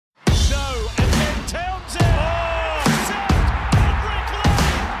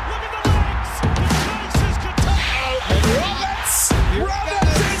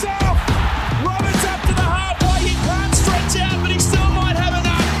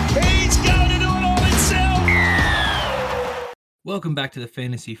Welcome back to the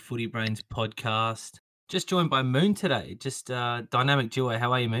Fantasy Footy Brains podcast. Just joined by Moon today. Just dynamic duo.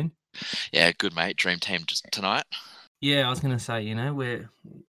 How are you, Moon? Yeah, good mate. Dream team tonight. Yeah, I was gonna say,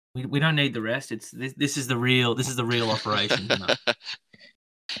 we don't need the rest. It's this is the real operation.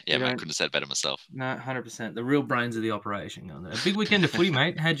 Yeah, mate. Couldn't have said better myself. No, 100%. The real brains of the operation going there. A big weekend of footy,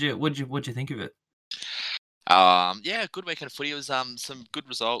 mate. What'd you think of it? Yeah, good weekend of footy. It was some good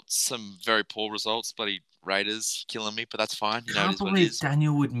results, some very poor results. Bloody Raiders killing me, but that's fine. You know, it Can't is what it believe is.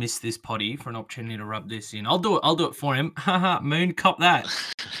 Daniel would miss this potty for an opportunity to rub this in. I'll do it for him. Haha, Moon, cop that.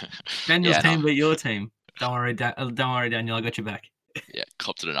 Daniel's team beat your team. Don't worry, Daniel. I got your back. Yeah,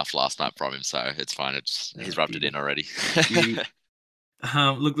 copped it enough last night from him, so it's fine. He's rubbed it in already.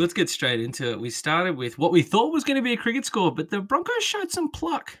 Look, let's get straight into it. We started with what we thought was going to be a cricket score, but the Broncos showed some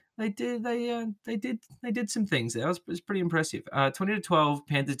pluck. They did some things there. It was pretty impressive. 20-12,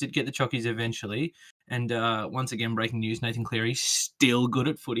 Panthers did get the chockies eventually, and once again, breaking news: Nathan Cleary still good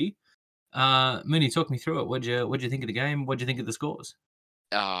at footy. Mooney, talk me through it. What'd you think of the game? What'd you think of the scores?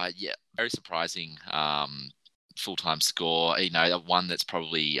 Yeah, very surprising. Full-time score. You know, one that's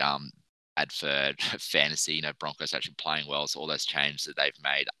probably bad for fantasy. You know, Broncos actually playing well, so all those changes that they've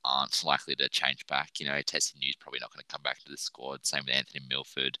made aren't likely to change back. You know, Tessie New's probably not going to come back to the squad. Same with Anthony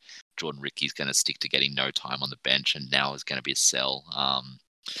Milford. Jordan Ricky's going to stick to getting no time on the bench, and now is going to be a sell.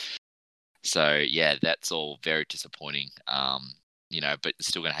 So yeah, that's all very disappointing. You know, but you're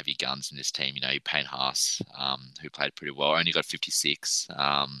still going to have your guns in this team. You know, Payne Haas, who played pretty well, only got 56.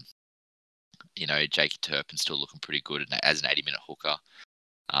 You know, Jakey Turpin's still looking pretty good as an 80-minute hooker.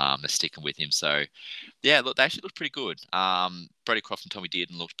 They're sticking with him. So, yeah, look, they actually looked pretty good. Brody Croft and Tommy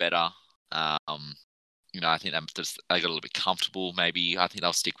Dearden looked better. You know, I think they got a little bit comfortable. Maybe I think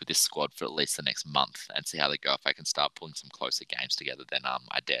they'll stick with this squad for at least the next month and see how they go. If they can start pulling some closer games together, then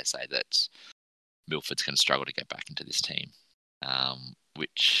I dare say that Milford's going to struggle to get back into this team,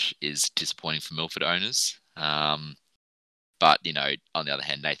 which is disappointing for Milford owners. But, you know, on the other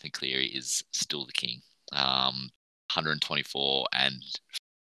hand, Nathan Cleary is still the king. 124, and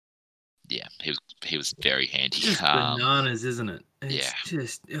yeah, he was very handy. Just bananas, isn't it? It's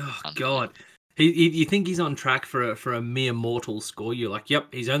just, oh God. You think he's on track for a mere mortal score? You're like, yep,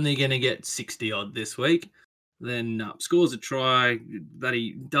 he's only going to get 60 odd this week. Then scores a try, but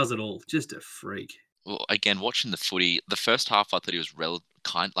he does it all. Just a freak. Well, again, watching the footy, the first half I thought he was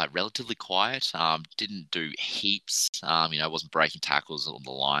relatively quiet. Didn't do heaps. You know, wasn't breaking tackles on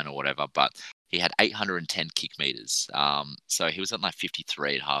the line or whatever, but he had 810 kick meters. So he was at like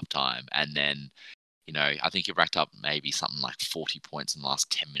 53 at halftime, and then, you know, I think he racked up maybe something like 40 points in the last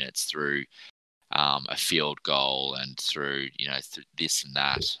 10 minutes through a field goal and through, you know, through this and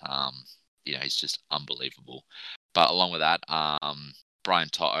that. You know, he's just unbelievable. But along with that, Brian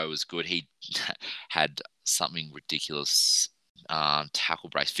Toto was good. He had something ridiculous tackle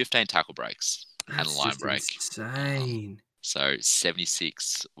breaks, 15 tackle breaks and a line break. Insane. So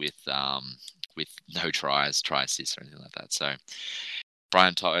 76 with no try assists or anything like that. So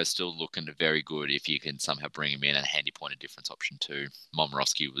Brian Toto is still looking very good if you can somehow bring him in, and handy point of difference option too.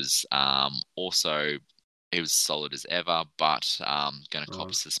 Momorowski was also, he was solid as ever, but going to cop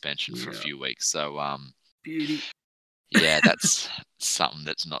a suspension for a few weeks. So beauty. Yeah, that's something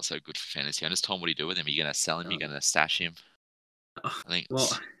that's not so good for fantasy. I just told him what do you do with him. Are you going to sell him? Are you going to stash him? I think. Well,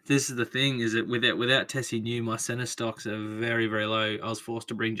 this is the thing: is that without Tessie New, my centre stocks are very, very low. I was forced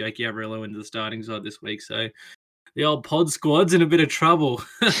to bring Jakey Averillo into the starting side this week, so the old pod squad's in a bit of trouble.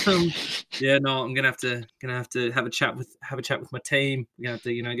 Yeah, no, I'm gonna have to have a chat with my team. I'm gonna have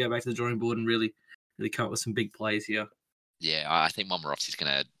to, you know, go back to the drawing board and really come up with some big plays here. Yeah, I think Momorowski's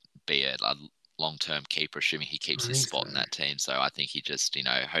going to be a long-term keeper, assuming he keeps his spot in that team. So I think he just, you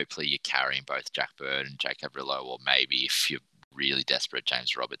know, hopefully you're carrying both Jack Bird and Jake Averillo, or maybe if you're really desperate,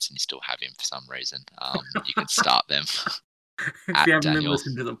 James Roberts, and you still have him for some reason, you can start them. If you haven't been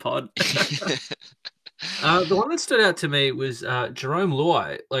listening to the pod. The one that stood out to me was Jerome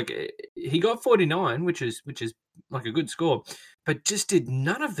Luai. Like, he got 49, which is like a good score, but just did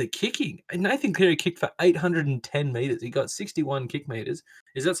none of the kicking. And Nathan Cleary kicked for 810 meters. He got 61 kick meters.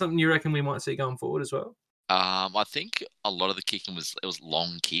 Is that something you reckon we might see going forward as well? I think a lot of the kicking was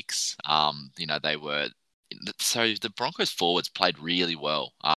long kicks. You know, so the Broncos forwards played really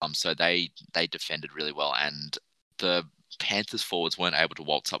well. So they defended really well, and the Panthers forwards weren't able to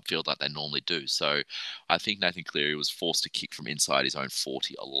waltz upfield like they normally do. So I think Nathan Cleary was forced to kick from inside his own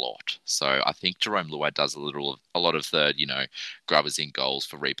 40 a lot. So I think Jerome Luai does a lot of the, you know, grubbers in goals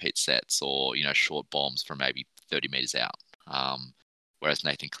for repeat sets, or, you know, short bombs from maybe 30 meters out. Whereas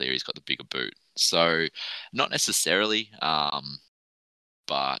Nathan Cleary's got the bigger boot. So not necessarily,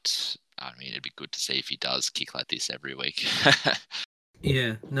 but I mean, it'd be good to see if he does kick like this every week.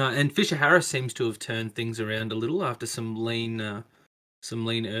 Yeah, no, and Fisher Harris seems to have turned things around a little after some lean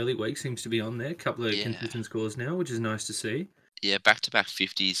early weeks. Seems to be on there. A couple of consistent scores now, which is nice to see. Yeah, back-to-back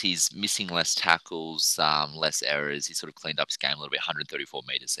 50s. He's missing less tackles, less errors. He sort of cleaned up his game a little bit, 134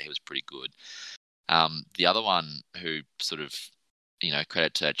 meters, so he was pretty good. The other one who sort of,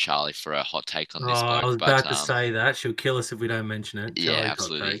 credit to Charlie for a hot take on this bloke. I was about to say that. She'll kill us if we don't mention it. Yeah,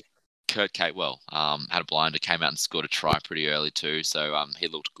 absolutely. Kurt Catewell had a blinder, came out and scored a try pretty early too, so he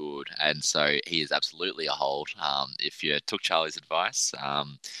looked good, and so he is absolutely a hold. If you took Charlie's advice, her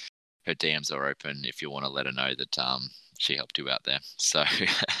DMs are open if you want to let her know that she helped you out there. So,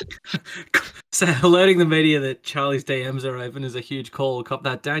 so alerting the media that Charlie's DMs are open is a huge call. Cop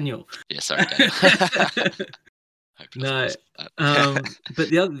that, Daniel. Yeah, sorry, Daniel. No, but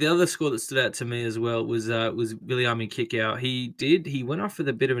the other score that stood out to me as well was Viliami Kickout. He went off with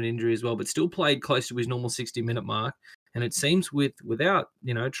a bit of an injury as well, but still played close to his normal 60-minute mark. And it seems without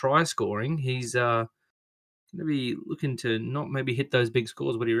try scoring, he's going to be looking to not maybe hit those big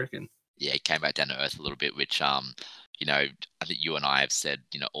scores. What do you reckon? Yeah, he came back down to earth a little bit, which I think you and I have said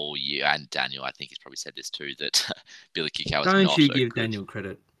all year, and Daniel, I think he's probably said this too, that Billy Kickout is not. Don't you give Daniel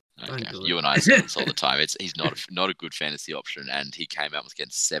credit? Okay. You and I say this all the time. He's not a good fantasy option, and he came out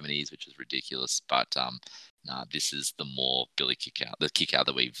against 70s, which is ridiculous. But this is the more Billy Kickout, the Kickout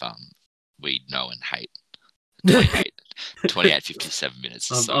that we know and hate. 28, 57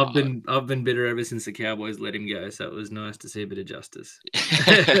 minutes. I've been bitter ever since the Cowboys let him go, so it was nice to see a bit of justice.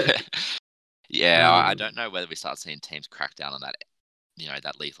 Yeah, I don't know whether we start seeing teams crack down on that,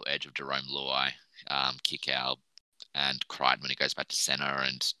 that lethal edge of Jerome Luai, Kickout, and Crichton when he goes back to centre,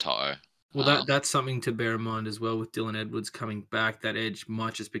 and To'o. Well, that's something to bear in mind as well with Dylan Edwards coming back. That edge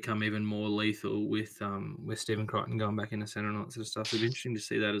might just become even more lethal with Stephen Crichton going back into centre and all that sort of stuff. So it'd be interesting to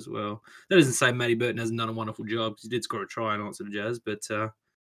see that as well. That doesn't say Matty Burton hasn't done a wonderful job, because he did score a try and all that sort of jazz, but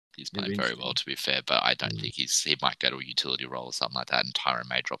he's playing very well, to be fair, but I don't think he might go to a utility role or something like that, and Tyrone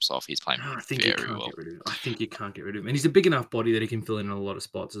May drops off. He's playing very well. I think you can't get rid of him. And he's a big enough body that he can fill in a lot of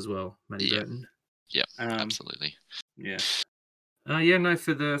spots as well, Matty Burton. Yeah, absolutely. Yeah. For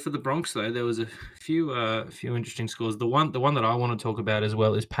the Bronx though, there was a few interesting scores. The one that I want to talk about as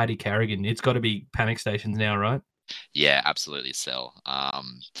well is Paddy Carrigan. It's got to be panic stations now, right? Yeah, absolutely. Sell.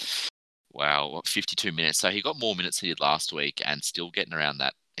 Wow, 52 minutes. So he got more minutes than he did last week, and still getting around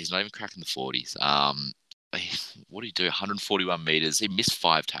that. He's not even cracking the 40s. What did he do? 141 meters. He missed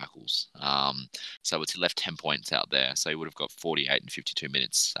 5 tackles. So he left 10 points out there. So he would have got 48 and 52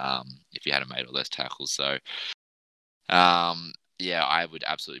 minutes if he hadn't made all those tackles. So, yeah, I would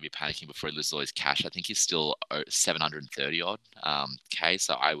absolutely be panicking before he loses all his cash. I think he's still 730 odd K.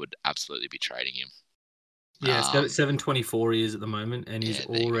 So I would absolutely be trading him. Yeah, 724 he is at the moment, and he's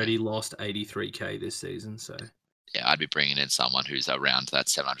already lost 83K this season. So. Yeah, I'd be bringing in someone who's around that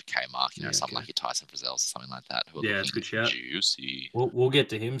 700K mark, something like your Tyson Frizzell or something like that. Yeah, that's a good shout. Juicy. We'll get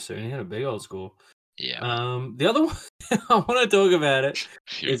to him soon. He had a big old score. Yeah. The other one I want to talk about it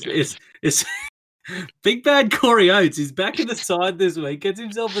is Big Bad Corey Oates. He's back in the side this week. Gets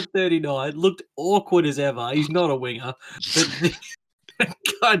himself a 39. Looked awkward as ever. He's not a winger, but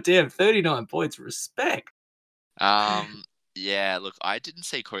goddamn, 39 points. Respect. Yeah. Look, I didn't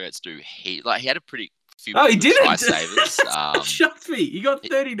see Corey Oates do he had a pretty. He didn't. Try savers. It shocked me. He got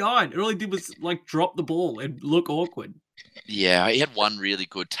 39. All he did was drop the ball and look awkward. Yeah, he had one really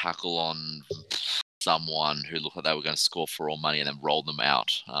good tackle on someone who looked like they were going to score for all money and then rolled them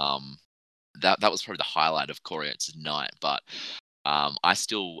out. That was probably the highlight of Corey Oates' night, but I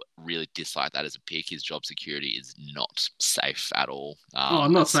still really dislike that as a pick. His job security is not safe at all.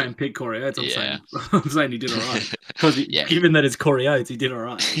 I'm not saying pick Corey Oates. I'm saying he did all right. Because given that it's Corey Oates, he did all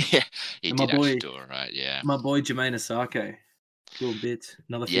right. Yeah, he did actually do all right. Yeah, my boy Jermaine Asako, little bit,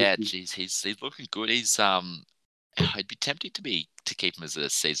 another 50. Yeah, geez, he's looking good. He's I'd be tempted to keep him as a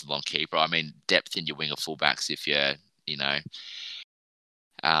season-long keeper. I mean, depth in your winger fullbacks if you're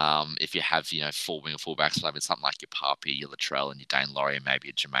if you have, 4 winger fullbacks, like something like your Papi, your Latrell, and your Dane Laurie, and maybe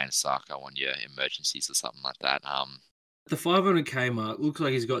a Jermaine Asako on your emergencies or something like that. The 500K mark looks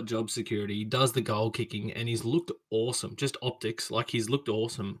like he's got job security. He does the goal kicking, and he's looked awesome. Just optics, he's looked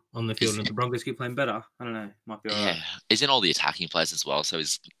awesome on the field. And if the Broncos keep playing better, I don't know, might be all right. He's in all the attacking plays as well, so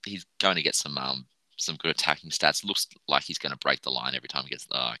he's going to get some good attacking stats. Looks like he's going to break the line every time he gets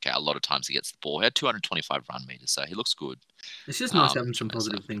a lot of times he gets the ball. He had 225 run meters, so he looks good. It's just nice having some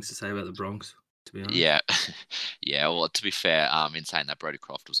positive things to say about the Bronx, to be honest. Yeah. Well, to be fair, in saying that, Brodie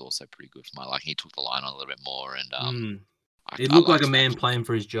Croft was also pretty good for my liking. He took the line on a little bit more, and it looked like a man playing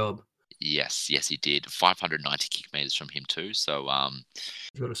for his job. Yes, he did. 590 kick meters from him too. So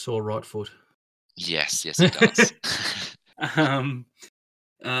He's got a sore right foot. yes, he does.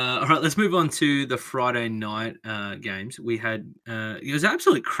 All right, let's move on to the Friday night games. We had it was an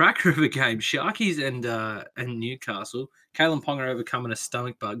absolute cracker of a game. Sharkies and Newcastle. Kalen Ponga overcoming a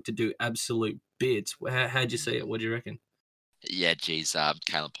stomach bug to do absolute bits. How'd you see it? What do you reckon? Yeah, geez,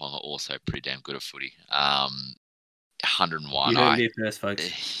 Kalen Ponga also pretty damn good at footy. 101. You heard it here first,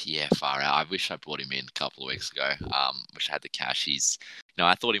 folks. Yeah, far out. I wish I brought him in a couple of weeks ago. Wish I had the cash. He's,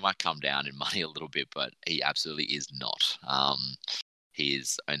 I thought he might come down in money a little bit, but he absolutely is not. He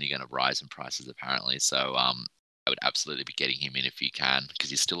is only going to rise in prices apparently. So I would absolutely be getting him in if you can,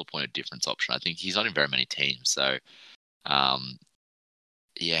 because he's still a point of difference option. I think he's not in very many teams. So,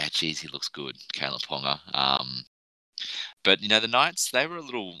 yeah, geez, he looks good, Kalen Ponga. But the Knights, they were a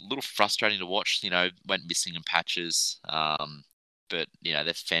little frustrating to watch. Went missing in patches. But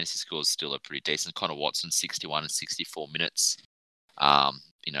their fantasy scores still are pretty decent. Connor Watson, 61 and 64 minutes.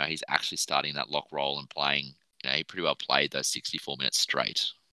 He's actually starting that lock role and playing. He pretty well played those 64 minutes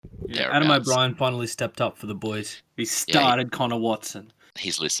straight. Yeah, Adam O'Brien finally stepped up for the boys. He started Connor Watson.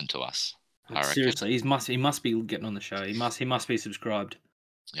 He's listened to us. Seriously, he must be getting on the show. He must be subscribed.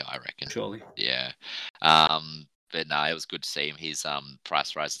 Yeah, I reckon. Surely. Yeah. But no, it was good to see him. His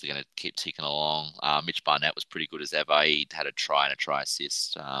price rises are going to keep ticking along. Mitch Barnett was pretty good as ever. He had a try and a try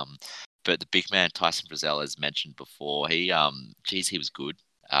assist. But the big man, Tyson Frizzell, as mentioned before, he was good.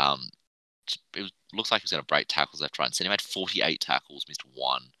 Looks like he was going to break tackles left, right, and centre. He made 48 tackles, missed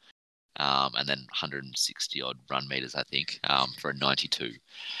one, and then 160 odd run meters, I think, for a 92.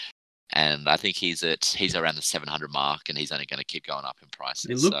 And I think he's around the 700 mark, and he's only going to keep going up in prices.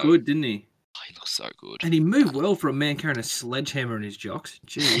 He looked good, didn't he? Oh, he looks so good. And he moved well for a man carrying a sledgehammer in his jocks.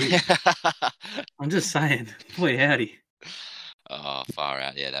 Gee, I'm just saying. Boy, howdy. Oh, far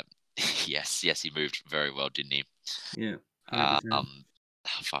out. Yeah, yes, he moved very well, didn't he? Yeah.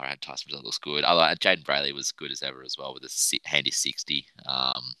 Far out. Tyson Frizzell looks good. Jaden Brayley was good as ever as well with a handy 60.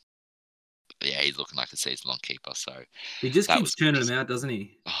 Yeah, he's looking like a season-long keeper. So he just keeps turning them out, doesn't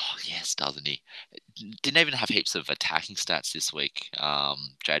he? Oh yes, doesn't he? Didn't even have heaps of attacking stats this week.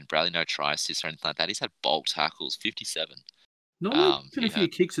 Jaden Brayley, no try assists or anything like that. He's had bulk tackles, 57. No, a few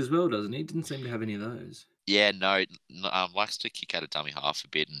kicks as well, doesn't he? Didn't seem to have any of those. Yeah, no, likes to kick out a dummy half a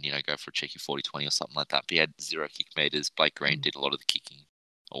bit and go for a cheeky 40-20 or something like that. But he had 0 kick meters. Blake Green did a lot of the kicking,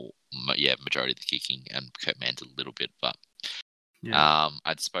 majority of the kicking, and Kurt Mann did a little bit, but. Yeah.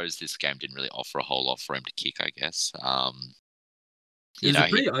 I suppose this game didn't really offer a whole lot for him to kick, I guess. It was a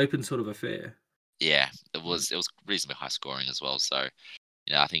pretty open sort of affair. Yeah, it was reasonably high scoring as well. So,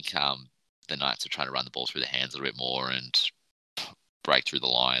 I think the Knights are trying to run the ball through their hands a little bit more and break through the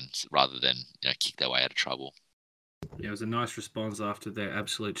lines rather than kick their way out of trouble. Yeah, it was a nice response after their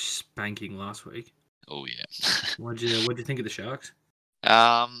absolute spanking last week. Oh yeah. What'd you think of the Sharks?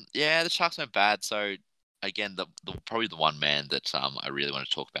 Yeah, the Sharks weren't bad. So. Again, probably the one man that I really want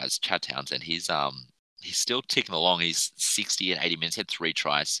to talk about is Chad Townsend. He's still ticking along. He's 60 and 80 minutes. He had 3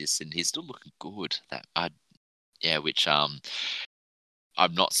 try assists, and he's still looking good. Which I'm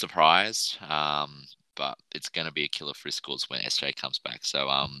not surprised. But it's going to be a killer for his scores when SJ comes back. So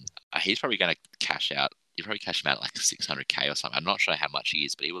he's probably going to cash out. You probably cash him out at like 600K or something. I'm not sure how much he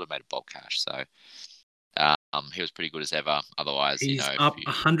is, but he would have made a bulk cash. So. He was pretty good as ever. Otherwise, he's up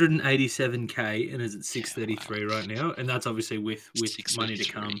 187K and is at 633 right now, and that's obviously with money to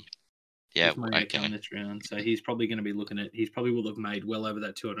come. Yeah, money to come this round. So he's probably going to be looking at. He probably will have made well over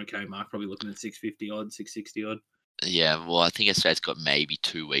that 200K mark. Probably looking at 650 odd, 660 odd. Yeah, well, I think SJ's got maybe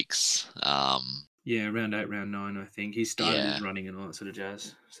 2 weeks. Yeah, round 8, round 9. I think he started his running and all that sort of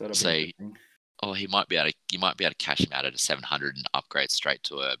jazz. So he might be able to. You might be able to cash him out at a 700 and upgrade straight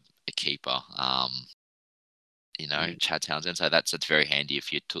to a keeper. Chad Townsend. So that's very handy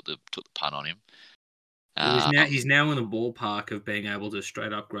if you took the punt on him. He's now in the ballpark of being able to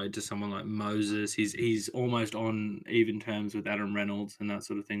straight upgrade to someone like Moses. He's almost on even terms with Adam Reynolds and that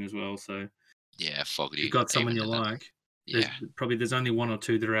sort of thing as well. So yeah, Fogarty. You've got someone you like. Yeah, there's only 1 or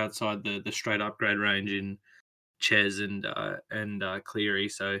 2 that are outside the straight upgrade range in Ches and Cleary.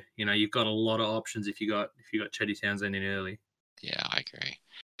 So you've got a lot of options if you got Chetty Townsend in early. Yeah, I agree.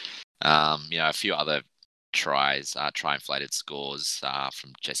 A few other tries, inflated scores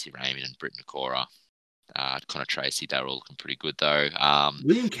from Jesse Raymond and Britton Nakora. Connor Tracy, they were all looking pretty good though.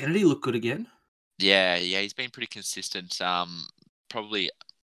 William Kennedy looked good again. Yeah, he's been pretty consistent. Probably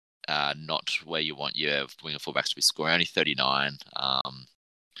not where you want your winger fullbacks to be scoring. Only 39.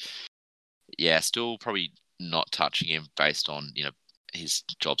 Still probably not touching him based on his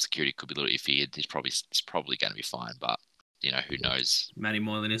job security could be a little iffy. He's probably going to be fine, but who knows? Matty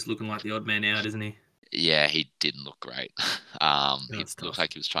Moylan is looking like the odd man out, isn't he? Yeah, he didn't look great. He looked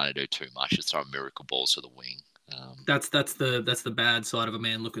like he was trying to do too much, just throw miracle balls to the wing. That's the bad side of a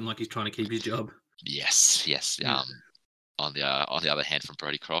man looking like he's trying to keep his job. Yes. Yeah. On the other hand, from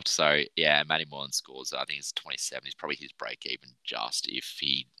Brodie Croft. So yeah, Matty Moylan scores. I think it's 27. He's probably his break even, just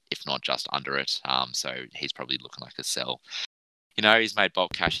if not just under it. So he's probably looking like a sell. He's made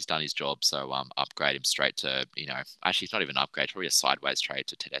bulk cash. He's done his job. So upgrade him straight to actually it's not even an upgrade. Probably a sideways trade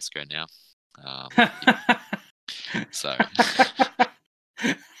to Tedesco now. So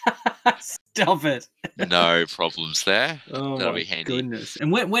stop it. No problems there. Oh, that'll be handy. Goodness.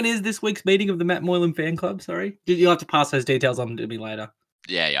 And when is this week's meeting of the Matt Moylan fan club? Sorry, you'll have to pass those details on to me later.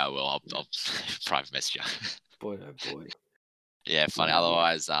 Yeah, I will. I'll private message you. Boy, oh boy. Yeah, funny.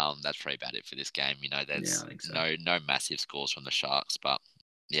 Otherwise, that's probably about it for this game. There's I think so. no massive scores from the Sharks, but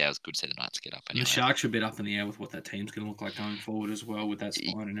yeah, it was good to see the Knights get up anyway. The Sharks are a bit up in the air with what that team's going to look like going forward as well, with that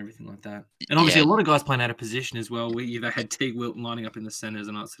spine and everything like that. And obviously, a lot of guys playing out of position as well. They had Teague Wilton lining up in the centres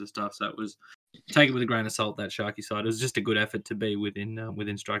and that sort of stuff. So it was, take it with a grain of salt, that Sharky side. It was just a good effort to be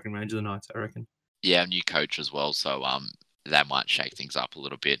within striking range of the Knights, I reckon. Yeah, new coach as well, so that might shake things up a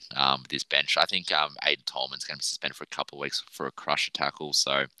little bit with this bench. I think Aiden Tolman's going to be suspended for a couple of weeks for a crusher tackle,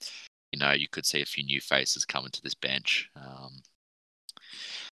 so you could see a few new faces coming to this bench.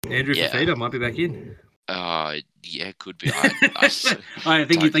 Andrew Fafita might be back in. Yeah, could be. I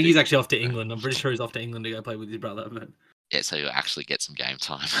think he's actually off to England. I'm pretty sure he's off to England to go play with his brother. But yeah, so you'll actually get some game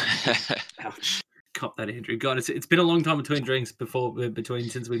time. Ouch. Cop that, Andrew. God, it's been a long time between drinks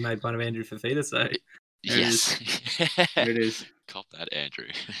since we made fun of Andrew Fafita. So yes, there it is. Cop that, Andrew.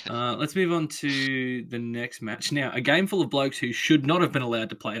 Let's move on to the next match. Now, a game full of blokes who should not have been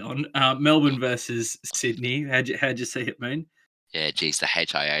allowed to play on. Melbourne versus Sydney. How'd you see it, Moon? Yeah, geez, the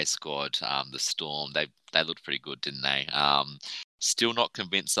HIA squad, the Storm, they looked pretty good, didn't they? Still not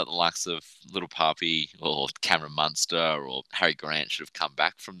convinced that the likes of Little Papi or Cameron Munster or Harry Grant should have come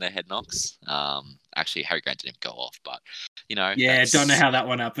back from their head knocks. Actually, Harry Grant didn't go off, but yeah, don't know how that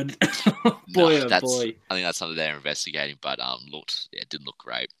one happened. boy. I think that's something they're investigating, but it didn't look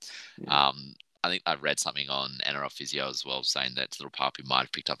great. Yeah. I think I read something on NRL Physio as well, saying that Little Papi might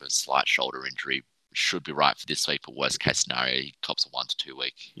have picked up a slight shoulder injury. Should be right for this week, but worst case scenario, he cops a 1 to 2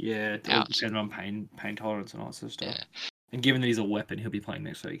 week. Yeah, it all depends on pain tolerance and all that sort of stuff. Yeah. And given that he's a weapon, he'll be playing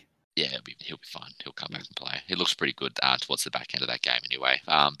next week. Yeah, he'll be fine. He'll come back and play. He looks pretty good towards the back end of that game anyway.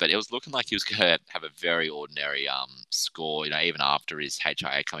 But it was looking like he was going to have a very ordinary score. Even after his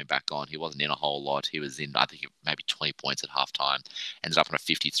HIA coming back on, he wasn't in a whole lot. He was in, I think, maybe 20 points at halftime. Ended up on a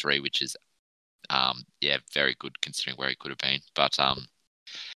 53, which is very good considering where he could have been. But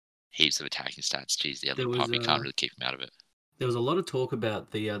heaps of attacking stats. Geez, the other part, you can't really keep him out of it. There was a lot of talk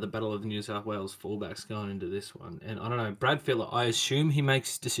about the Battle of the New South Wales fullbacks going into this one. And I don't know, Brad Fittler, I assume he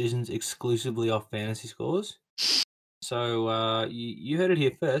makes decisions exclusively off fantasy scores. So you heard it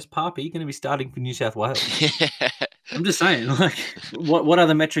here first. Papi going to be starting for New South Wales. I'm just saying, what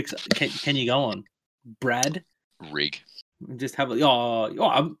other metrics can you go on? Brad? Rig. Just have then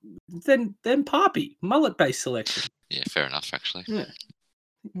Papi. Mullet-based selection. Yeah, fair enough, actually. Yeah.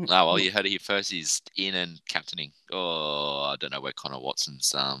 Oh, well, you heard it here first. He's in and captaining. Oh, I don't know where Connor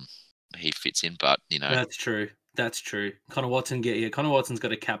Watson's he fits in, but That's true. Connor Watson's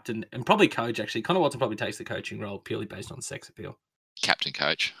got a captain and probably coach. Actually, Connor Watson probably takes the coaching role purely based on sex appeal. Captain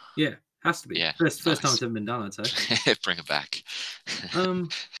coach. Yeah, has to be. Yeah, first time it's ever been done, I'd say. Bring it back.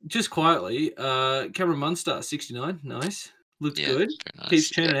 Just quietly, Cameron Munster, 69, nice. Looks good. Nice. Keeps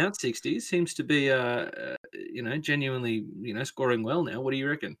churning out 60s. Seems to be, genuinely, scoring well now. What do you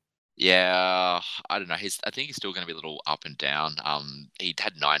reckon? Yeah, I don't know. I think he's still going to be a little up and down. He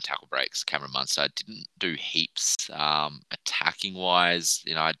had 9 tackle breaks. Cameron Munster didn't do heaps attacking wise.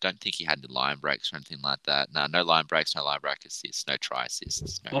 I don't think he had any line breaks or anything like that. No line breaks, no line break assists, no try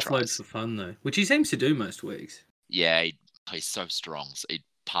assists. No Offloads tries. for fun though, which he seems to do most weeks. Yeah, he's so strong. So he'd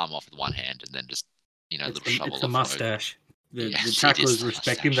palm off with one hand and then just little shovel. It's a mustache. The tacklers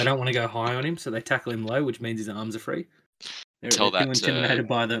respect him. They don't want to go high on him, so they tackle him low, which means his arms are free. They're too intimidated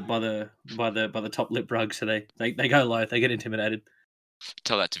by the top lip rug, so they go low. They get intimidated.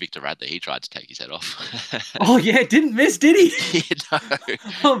 Tell that to Victor Radley. He tried to take his head off. Oh yeah, didn't miss, did he? No.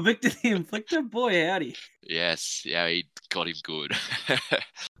 Oh, Victor the Inflictor, boy howdy. Yes, yeah, he got him good.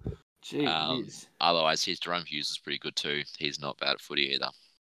 Jeez. Otherwise, his Jerome Hughes is pretty good too. He's not bad at footy either.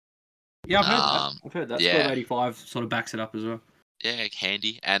 Yeah, I've heard that. Score 85 sort of backs it up as well. Yeah,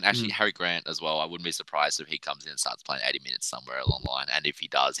 handy. And actually, Harry Grant as well. I wouldn't be surprised if he comes in and starts playing 80 minutes somewhere along the line. And if he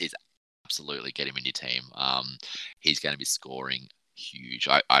does, he's absolutely get him in your team. He's going to be scoring huge.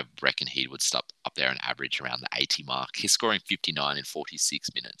 I reckon he would stop up there and average around the 80 mark. He's scoring 59 in 46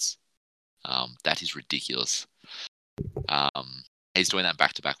 minutes. That is ridiculous. He's doing that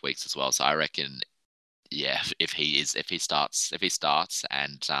back-to-back weeks as well. So I reckon, yeah, if he starts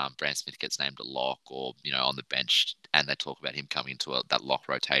and Brandon Smith gets named a lock or on the bench and they talk about him coming into that lock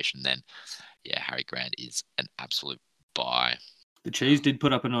rotation, then yeah, Harry Grant is an absolute buy. The Cheese did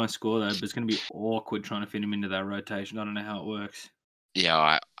put up a nice score though, but it's going to be awkward trying to fit him into that rotation. I don't know how it works.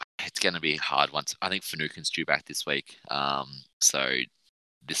 Yeah, it's going to be hard once. I think Finucane's due back this week. So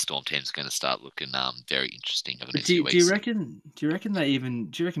this Storm team's going to start looking very interesting over the next few weeks. Do you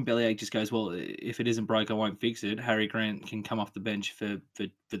reckon Bellyache just goes, well, if it isn't broke, I won't fix it. Harry Grant can come off the bench for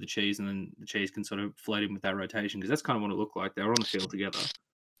the Cheese, and then the Cheese can sort of float in with that rotation, because that's kind of what it looked like. They were on the field together.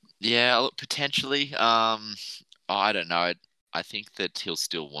 Yeah, look, potentially. I don't know. I think that he'll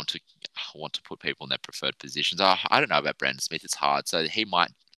still want to put people in their preferred positions. I don't know about Brandon Smith. It's hard. So he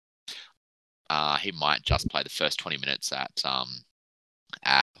might just play the first 20 minutes at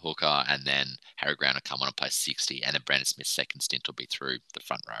hooker, and then Harry Grant will come on and play 60, and then Brandon Smith's second stint will be through the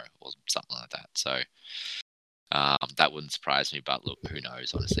front row or something like that. So that wouldn't surprise me. But look, who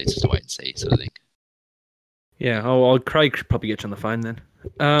knows? Honestly, it's just a wait and see sort of thing. Yeah. Oh, Craig should probably get you on the phone then.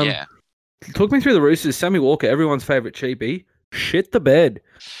 Yeah. Talk me through the Roosters. Sammy Walker, everyone's favourite cheapie, shit the bed.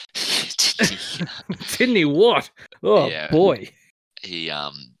 Didn't he? What? Oh yeah, boy. He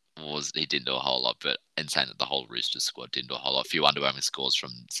didn't do a whole lot, but in saying that the whole Roosters squad didn't do a whole lot. A few underwhelming scores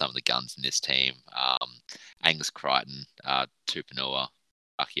from some of the guns in this team. Angus Crichton, Tupanua,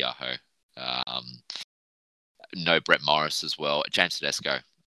 Akiaho, no Brett Morris as well. James Tedesco,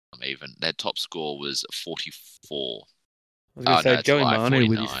 even their top score was 44. I was going to say Joey Manu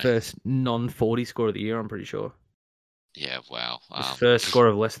with his first non-40 score of the year, I'm pretty sure. Yeah, wow. His first score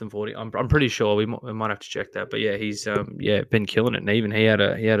of less than 40. I'm pretty sure we might have to check that, but yeah, he's been killing it. And even he had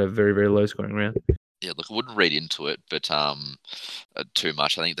a very, very low scoring round. Yeah, look, I wouldn't read into it, but too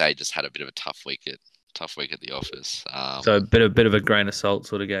much. I think they just had a bit of a tough week at the office. So a bit of a grain of salt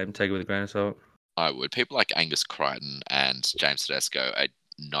sort of game. Take it with a grain of salt. I would. People like Angus Crichton and James Tedesco are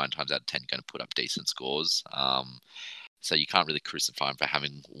 9 times out of 10 going to put up decent scores. So you can't really crucify him for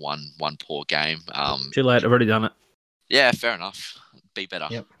having one poor game. Too late. I've already done it. Yeah, fair enough. Be better.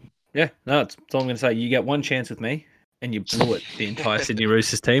 Yep. Yeah, no, that's all I'm going to say. You get one chance with me, and you blew it, the entire Sydney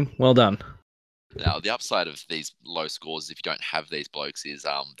Roosters team. Well done. Now, the upside of these low scores, if you don't have these blokes, is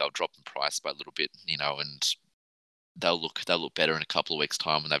they'll drop in price by a little bit, and they'll look better in a couple of weeks'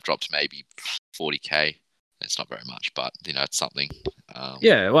 time when they've dropped maybe 40k. It's not very much, but it's something.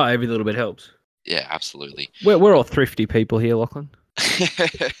 Yeah, well, every little bit helps. Yeah, absolutely. We're all thrifty people here, Lachlan.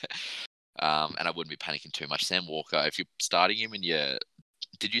 And I wouldn't be panicking too much. Sam Walker, if you're starting him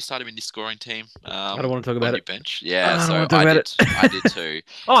did you start him in your scoring team? I don't want to talk about it. Bench? Yeah, I did too.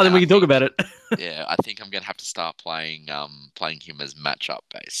 Oh, then we can talk about it. Yeah, I think I'm going to have to start playing him as matchup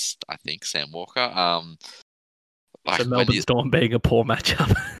based. I think Sam Walker. So Melbourne Storm being a poor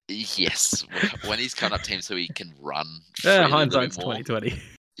matchup. Yes, when he's coming up teams so he can run. Hindsight's 2020.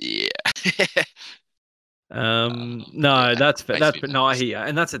 Yeah. No, that's no, I hear,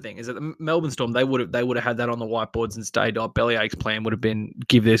 and that's the thing is that the Melbourne Storm they would have had that on the whiteboards and stayed. Bellyache's plan would have been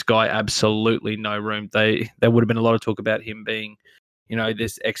give this guy absolutely no room. There would have been a lot of talk about him being,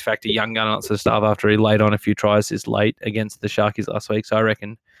 this X factor young gun and that sort of stuff after he laid on a few tries this late against the Sharkies last week. So I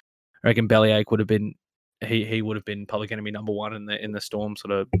reckon Bellyache would have been he would have been probably going to be number one in the Storm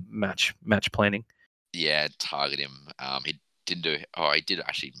sort of match planning. Yeah, target him. He did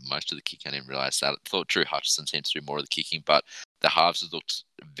actually most of the kicking. I didn't realise that. I thought Drew Hutchison seemed to do more of the kicking, but the halves looked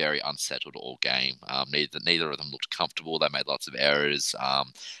very unsettled all game. Neither of them looked comfortable. They made lots of errors.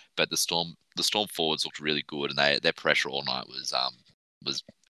 But the Storm forwards looked really good, and their pressure all night was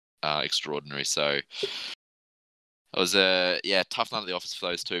extraordinary. So it was a tough night at the office for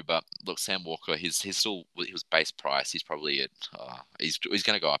those two. But look, Sam Walker, he was base price. He's probably he's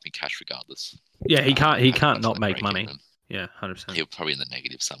going to go up in cash regardless. Yeah, he can't not make money. Yeah, 100%. He'll probably in the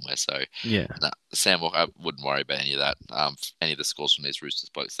negative somewhere. So yeah, Sam Walker, I wouldn't worry about any of that. Any of the scores from these Roosters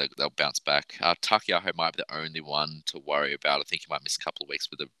blokes, they'll bounce back. Takiaho might be the only one to worry about. I think he might miss a couple of weeks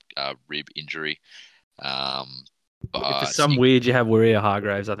with a rib injury. But if for some weird you have Warrior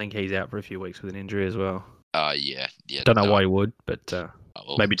Hargraves, I think he's out for a few weeks with an injury as well. Yeah. Don't know why he would, but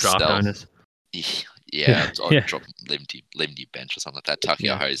maybe draft owners. Yeah, I'd drop him to bench or something like that.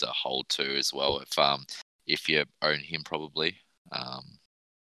 Takiaho is a hold too as well. If you own him, probably,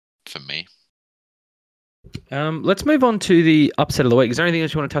 for me. Let's move on to the upset of the week. Is there anything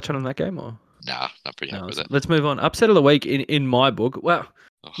else you want to touch on in that game? Or? Nah, not pretty happy with it. Let's move on. Upset of the week in my book. Well,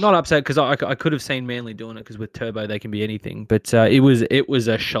 Not upset because I could have seen Manly doing it because with Turbo they can be anything, but it was a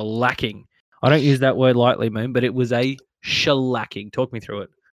shellacking. I don't use that word lightly, Moon, but it was a shellacking. Talk me through it.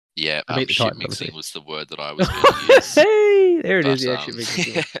 Yeah, I beat the shit Titans, mixing obviously. was the word that I was going to use. Hey, there it is. Yeah, shit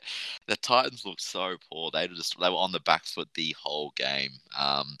mixing. The Titans looked so poor. They were on the back foot the whole game.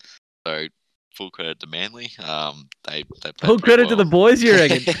 So full credit to Manly. They played full credit to the boys, you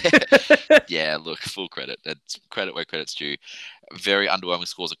reckon? Yeah, look, full credit. It's credit where credit's due. Very underwhelming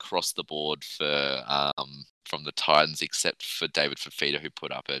scores across the board for from the Titans, except for David Fifita, who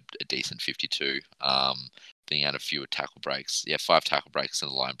put up a decent 52. He had a few tackle breaks. Yeah, 5 tackle breaks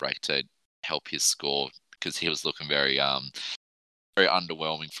and a line break to help his score because he was looking very very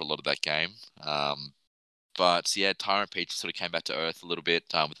underwhelming for a lot of that game. But yeah, Tyrone Peach sort of came back to earth a little bit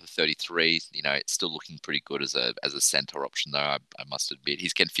with a 33. You know, it's still looking pretty good as a centre option, though. I must admit,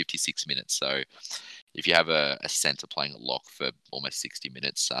 he's getting 56 minutes. So if you have a centre playing a lock for almost 60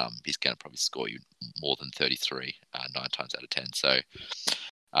 minutes, he's going to probably score you more than 33 9 times out of 10. So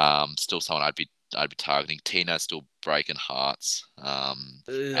still someone I'd be targeting. Tino still breaking hearts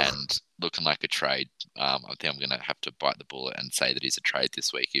and looking like a trade. I think I'm going to have to bite the bullet and say that he's a trade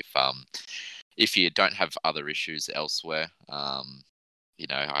this week if you don't have other issues elsewhere. You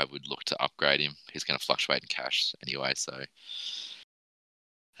know, I would look to upgrade him. He's going to fluctuate in cash anyway. So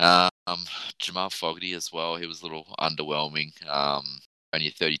Jamal Fogarty as well. He was a little underwhelming. Only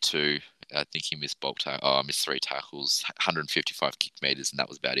 32. I think he missed missed 3 tackles, 155 kick meters, and that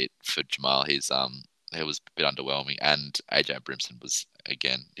was about it for Jamal. He was a bit underwhelming, and AJ Brimson was,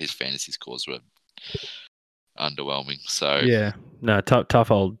 again, his fantasy scores were underwhelming. So yeah, no,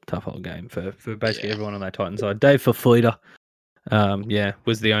 tough old game for basically everyone on that Titan side. Dave Fifita,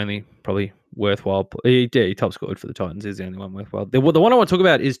 was the only probably worthwhile. He top scored for the Titans. Is the only one worthwhile. The one I want to talk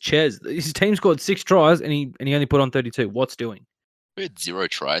about is Ches. His team scored 6 tries, and he only put on 32. What's doing? We had 0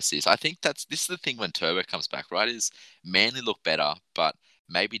 try assists. I think this is the thing when Turbo comes back, right? Is Manly look better, but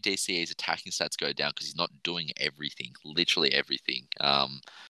maybe DCE's attacking stats go down because he's not doing everything, literally everything.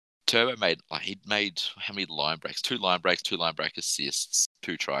 Turbo made how many line breaks? 2 line breaks, 2 line break assists,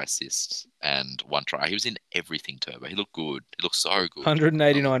 2 try assists, and 1 try. He was in everything, Turbo. He looked good. He looked so good.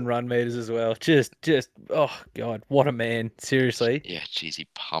 189 run meters as well. Just oh god, what a man! Seriously. Yeah, geez, he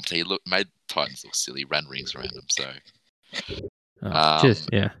pumped. He made Titans look silly. Ran rings around him. So.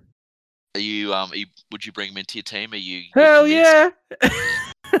 Yeah. Are you? Would you bring him into your team? Are you? Hell yeah!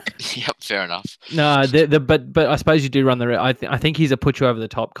 Yep, fair enough. No, but I suppose you do run the risk. I think he's a put you over the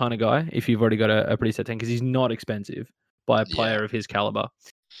top kind of guy if you've already got a pretty set team because he's not expensive by a player of his caliber.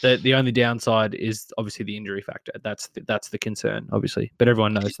 The only downside is obviously the injury factor. That's the concern, obviously, but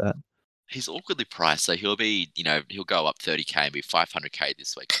everyone knows that. He's awkwardly priced, so he'll go up 30k and be 500k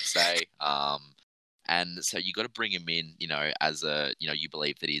this week, let's say. And so you got to bring him in, as you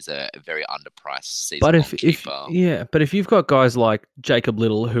believe that he's a very underpriced season keeper. But if you've got guys like Jacob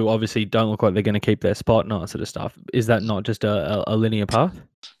Little, who obviously don't look like they're going to keep their spot and all that sort of stuff, is that not just a linear path?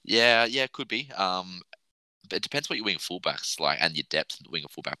 Yeah, it could be. But it depends what your wing fullbacks like and your depth in the wing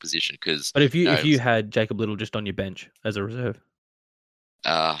and fullback position. But if you had Jacob Little just on your bench as a reserve.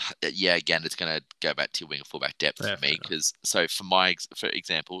 Again, it's going to go back to your wing and fullback depth for me because for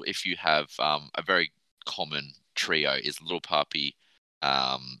example, if you have a very common trio is Little Papi,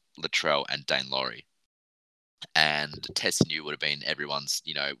 Latrell, and Dane Laurie, and Tessinu would have been everyone's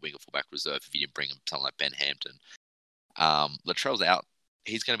wing and fullback reserve if you didn't bring him someone like Ben Hampton. Latrell's out.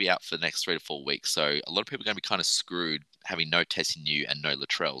 He's going to be out for the next 3 to 4 weeks, so a lot of people are going to be kind of screwed having no Tessinu and no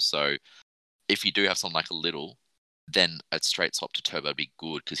Latrell. So if you do have someone like a Little, then a straight swap to Turbo would be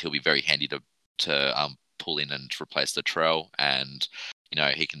good because he'll be very handy to pull in and replace Latrell, and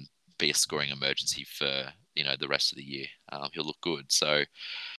he can be a scoring emergency for the rest of the year. He'll look good. So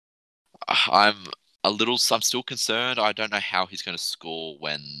I'm still concerned. I don't know how he's going to score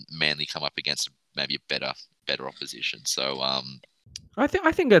when Manly come up against maybe a better opposition. So I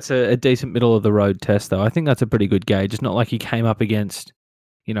think that's a decent middle of the road test, though. I think that's a pretty good gauge. It's not like he came up against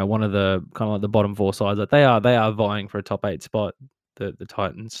one of the kind of like the bottom 4 sides. Like they are vying for a top 8 spot, the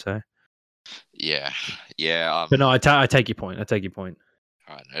Titans. So yeah. But no, I take your point.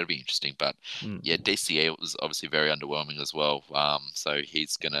 All right, it'll be interesting, but yeah, DCE was obviously very underwhelming as well. So he'll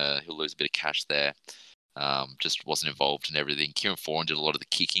lose a bit of cash there. Just wasn't involved in everything. Kieran Foran did a lot of the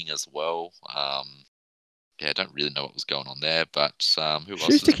kicking as well. I don't really know what was going on there, but who else?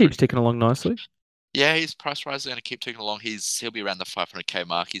 Schuster keeps ticking along nicely. Yeah, his price rise is going to keep ticking along. He'll be around the 500k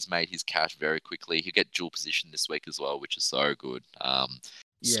mark. He's made his cash very quickly. He'll get dual position this week as well, which is so good.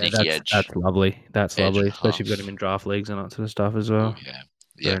 Sneaky edge. That's lovely. That's lovely, especially if you've got him in draft leagues and that sort of stuff as well. Yeah,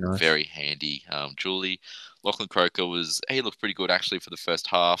 very, nice. Very handy. Julie Lachlan Croker he looked pretty good actually for the first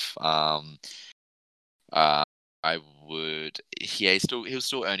half. He was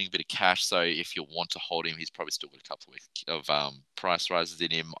still earning a bit of cash. So if you want to hold him, he's probably still got a couple of price rises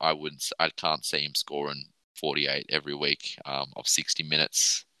in him. I can't see him scoring 48 every week of 60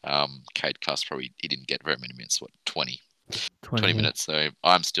 minutes. Cade Cuss he didn't get very many minutes. 20 minutes. So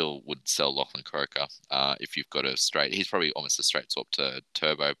I'm still would sell Lachlan Croker if you've got a straight. He's probably almost a straight swap to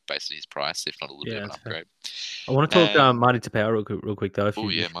Turbo based on his price, if not a little bit of an upgrade. I want to talk Marty Tapau real quick though.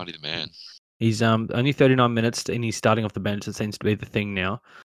 Marty the man. He's only 39 minutes and he's starting off the bench. It seems to be the thing now.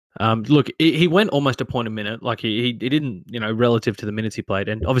 Look, he went almost a point a minute. Like he didn't, relative to the minutes he played,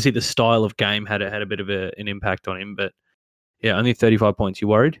 and obviously the style of game had a bit of an impact on him. But yeah, only 35 points. You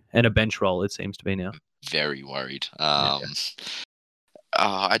worried? And a bench role it seems to be now. Very worried. I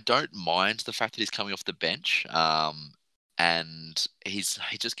don't mind the fact that he's coming off the bench. And he's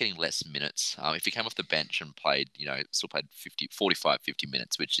just getting less minutes. If he came off the bench and played, still played 45, 50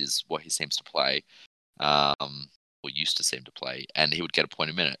 minutes, which is what he seems to play, or used to seem to play, and he would get a point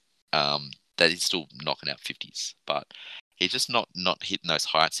a minute. That he's still knocking out 50s, but he's just not hitting those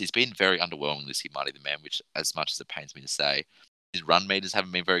heights. He's been very underwhelming this year, Marty the man, which as much as it pains me to say, his run meters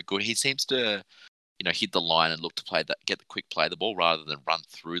haven't been very good. He seems to hit the line and look to get the quick play the ball rather than run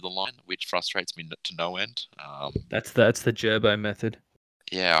through the line, which frustrates me to no end. That's the Gerbo method.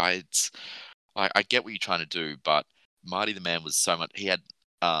 Yeah, I get what you're trying to do, but Marty the man was so much. He had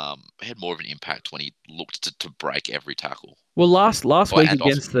more of an impact when he looked to break every tackle. Well, last week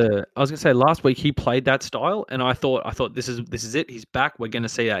against last week he played that style, and I thought this is it. He's back. We're going to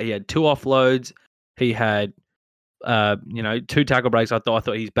see that. He had 2 offloads. He had 2 tackle breaks. I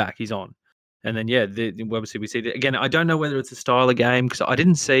thought he's back. He's on. And then, obviously we see that again. I don't know whether it's a style of game because I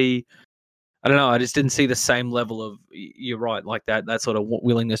just didn't see the same level of, you're right, like that sort of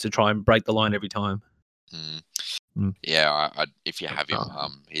willingness to try and break the line every time. Yeah, if you have him,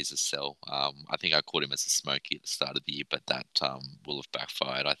 he's a sell. I think I called him as a smoky at the start of the year, but that will have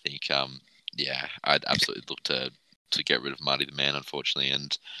backfired. I think, I'd absolutely look to get rid of Marty the man, unfortunately,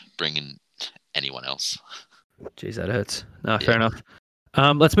 and bring in anyone else. Jeez, that hurts. No, fair enough.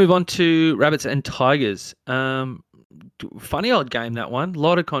 Let's move on to Rabbits and Tigers. Funny old game, that one. A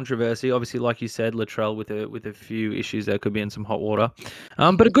lot of controversy. Obviously, like you said, Latrell with a few issues that could be in some hot water.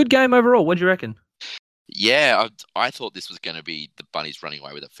 But a good game overall. What do you reckon? Yeah, I thought this was going to be the Bunnies running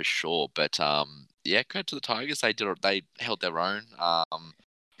away with it for sure. But credit to the Tigers. They held their own.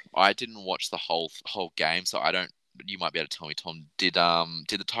 I didn't watch the whole game, so I don't. You might be able to tell me, Tom. Did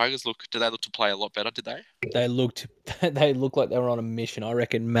the Tigers look to play a lot better? Did they? They looked like they were on a mission. I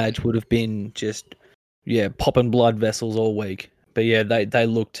reckon Madge would have been just popping blood vessels all week. But yeah, they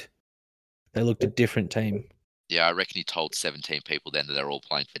looked a different team. Yeah, I reckon he told 17 people then that they're all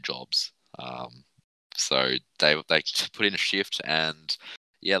playing for jobs. So they put in a shift, and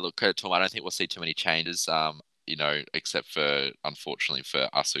look, credit to them. I don't think we'll see too many changes. Except for, unfortunately, for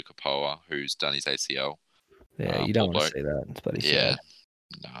Asu Kapoa, who's done his ACL. Yeah, you don't want to see that. It's bloody sad.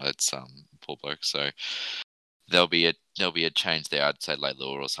 No, that's poor bloke. So there'll be a change there. I'd say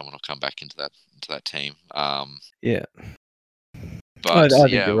Leilua or someone will come back into that team. Yeah, but I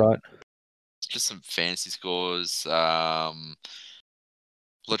think you're right. Just some fantasy scores.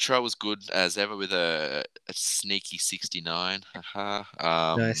 Latrell was good as ever with a sneaky 69.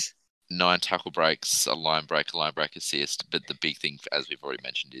 Nice. 9 tackle breaks, a line break assist. But the big thing, as we've already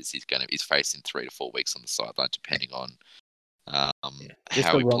mentioned, is he's facing 3 to 4 weeks on the sideline, depending on just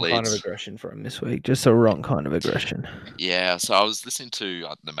how the wrong kind of aggression for him this week. Just a wrong kind of aggression. Yeah. So I was listening to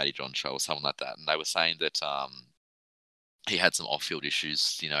the Matty John show or something like that, and they were saying that he had some off-field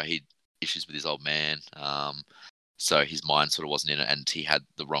issues. He had issues with his old man. So his mind sort of wasn't in it, and he had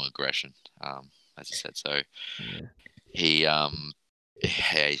the wrong aggression, as he said. So he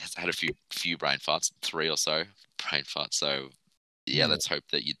has had a few brain farts, 3 or so brain farts. So let's hope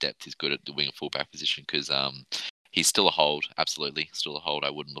that your depth is good at the wing and fullback position, because he's still a hold, absolutely still a hold. I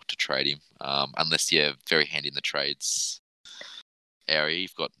wouldn't look to trade him unless you're very handy in the trades area.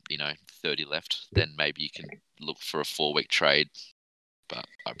 You've got 30 left, then maybe you can look for a 4-week trade, but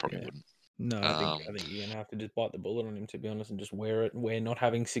I probably wouldn't. No, I think you're gonna have to just bite the bullet on him, to be honest, and just wear it. We're not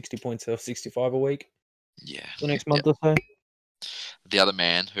having 60 points or 65 a week. Yeah, the next month or so. The other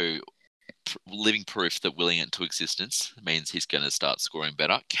man who living proof that willing it into existence means he's going to start scoring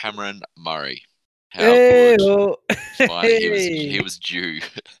better. Cameron Murray. How good! He was due.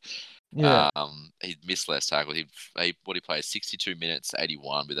 Yeah. He missed last tackle. He played 62 minutes,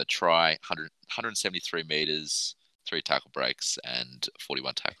 81 with a try, 173 meters. 3 tackle breaks and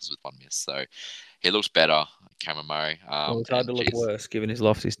 41 tackles with 1 miss. So he looks better, Cameron Murray. It's hard to look worse given his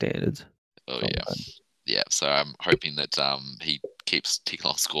lofty standards. Oh, Yeah, so I'm hoping that he keeps ticking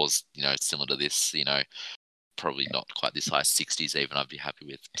off scores, similar to this, probably not quite this high, 60s even, I'd be happy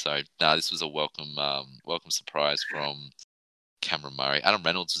with. So, no, this was a welcome surprise from Cameron Murray. Adam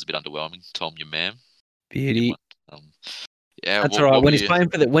Reynolds was a bit underwhelming. Tom, your man. Beauty. Yeah, that's all right. When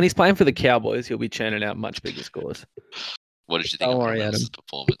he's playing for the Cowboys, he'll be churning out much bigger scores. What did you think of Adam Reynolds'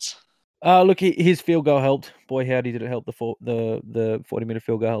 performance? Look, his field goal helped. Boy, howdy did it help the 40-meter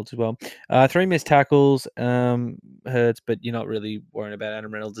field goal helped as well. 3 missed tackles hurts, but you're not really worrying about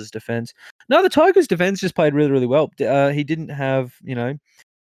Adam Reynolds' defense. No, the Tigers' defense just played really, really well. He didn't have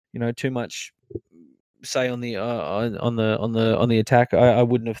too much say on the attack. I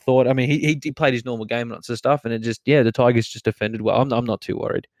wouldn't have thought. I mean, he played his normal game, lots of stuff, and it just the Tigers just defended well. I'm not too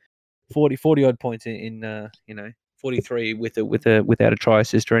worried. 40 odd points in 43 without a try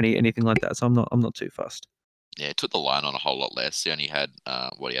assist or anything like that. So I'm not too fussed. Yeah, it took the line on a whole lot less. He only had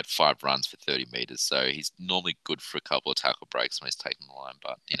he had 5 runs for 30 meters. So he's normally good for a couple of tackle breaks when he's taking the line,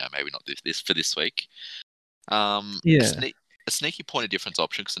 but maybe not this for this week. A sneaky point of difference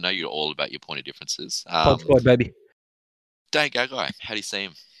option, because I know you're all about your point of differences. Pod squad, baby. Dane Gagai, how do you see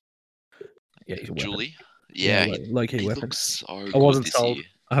him? Yeah, he's a weapon. Julie. Yeah, low-key weapon. Looks so I wasn't sold. Year.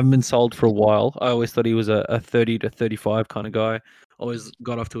 I haven't been sold for a while. I always thought he was a 30 to 35 kind of guy. Always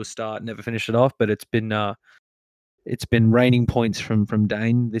got off to a start, never finished it off. But it's been raining points from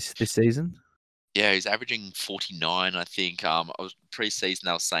Dane this season. Yeah, he's averaging 49, I think. I was pre-season.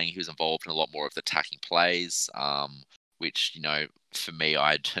 I was saying he was involved in a lot more of the attacking plays, which for me,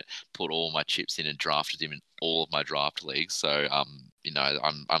 I'd put all my chips in and drafted him in all of my draft leagues. So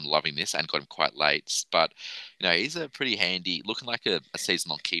I'm loving this, and got him quite late. But he's a pretty handy, looking like a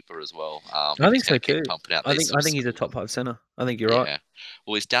season-long keeper as well. I think so too. I think he's a top 5 center. I think you're right.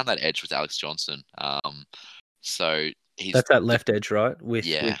 Well, he's down that edge with Alex Johnson. So that's that left edge, right? With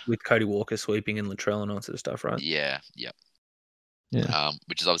Cody Walker sweeping and Latrell and all sort of stuff, right? Yeah.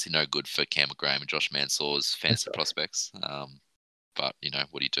 Which is obviously no good for Cameron Graham and Josh Mansour's fantasy prospects. But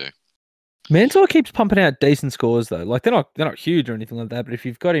what do you do? Mansour keeps pumping out decent scores though. Like they're not huge or anything like that. But if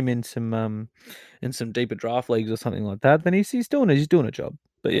you've got him in some deeper draft leagues or something like that, then he's doing a job.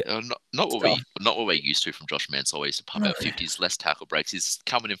 But yeah, not what we're used to from Josh Mansour. He used to pump out 50s, less tackle breaks. He's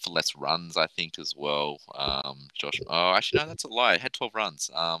coming in for less runs, I think, as well. Josh. Oh, actually, no, that's a lie. He had 12 runs.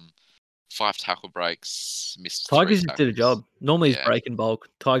 5 tackle breaks. Missed. Tigers just did a job. Normally he's breaking bulk.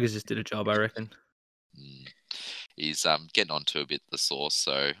 Tigers just did a job, I reckon. He's getting onto a bit the sauce,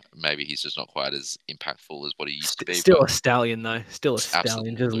 so maybe he's just not quite as impactful as what he used to be. Still a stallion though. Still a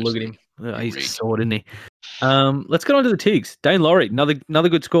stallion. Just look at him. He's a sword, isn't he? Let's get on to the Tigs. Dane Laurie, another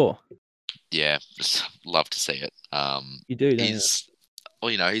good score. Yeah, just love to see it. You do, don't you?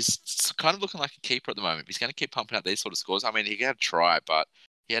 He's kind of looking like a keeper at the moment. He's going to keep pumping out these sort of scores. I mean, he had a try, but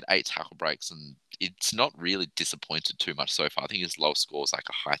he had 8 tackle breaks, and it's not really disappointed too much so far. I think his lowest score is like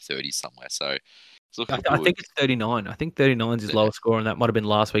a high 30s somewhere. So I think it's 39. I think 39 is his lowest score, and that might have been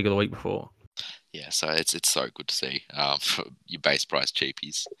last week or the week before. Yeah, so it's so good to see for your base price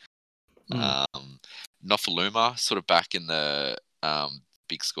cheapies. Nofaluma sort of back in the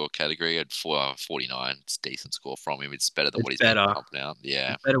big score category at 49. It's a decent score from him. It's better than what he's been pumping out.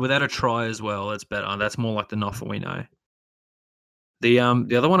 Yeah, it's better without a try as well. It's better. That's more like the Nofa we know. The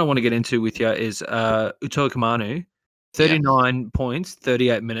other one I want to get into with you is Utoa Kamanu, 39 points,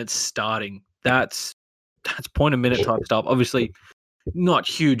 38 minutes starting. That's point a minute type stuff. Obviously, not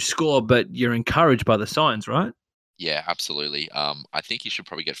huge score, but you're encouraged by the signs, right? Yeah, absolutely. I think he should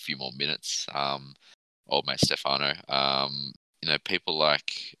probably get a few more minutes. Old mate Stefano. People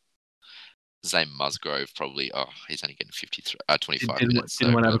like Zane Musgrove probably. Oh, he's only getting 25 minutes.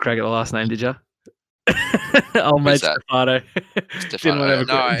 Didn't want to have a crack at the last name, did you? Old mate Stefano. Stefano.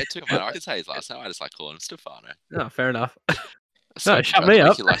 No, it took him. I can say his last name. I just like calling him Stefano. No, fair enough. No, shut me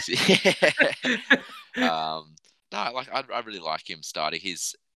up. I really like him starting.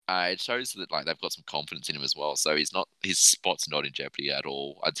 It shows that they've got some confidence in him as well. So his spot's not in jeopardy at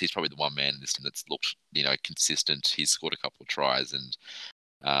all. He's probably the one man in this team that's looked consistent. He's scored a couple of tries, and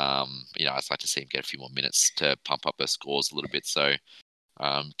I'd like to see him get a few more minutes to pump up their scores a little bit. So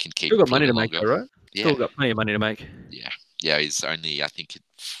can keep. Still got money to make, though, right? Yeah. Still got plenty of money to make. Yeah. He's only, I think,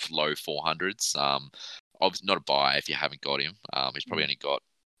 low 400s. Obviously not a buy if you haven't got him. He's probably only got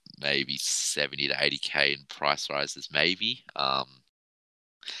maybe 70 to 80k in price rises, maybe.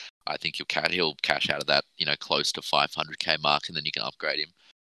 I think he'll cash out of that, close to 500k mark, and then you can upgrade him.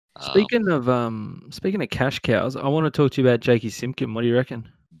 Speaking of cash cows, I want to talk to you about Jakey Simpkin. What do you reckon?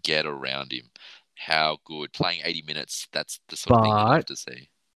 Get around him. How good. Playing 80 minutes, that's the sort of thing you love to see.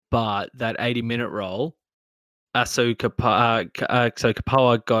 But that 80-minute role, So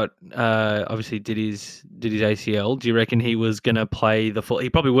Kapoa got obviously did his ACL. Do you reckon he was going to play the full? He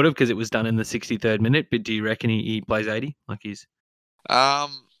probably would have because it was done in the 63rd minute. But do you reckon he plays 80 like he's? Yeah,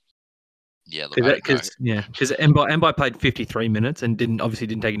 look, because Mbai played 53 minutes and didn't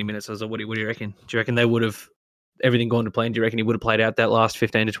take any minutes. I was like, what do you reckon? Do you reckon they would have everything gone to plan? Do you reckon he would have played out that last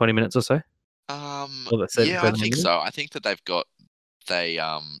 15 to 20 minutes or so? Yeah, I think so. I think that they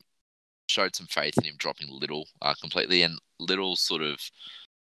showed some faith in him dropping Little completely, and Little sort of,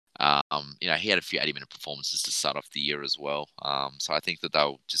 he had a few 80-minute performances to start off the year as well. So I think that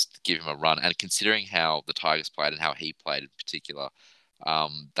they'll just give him a run, and considering how the Tigers played and how he played in particular,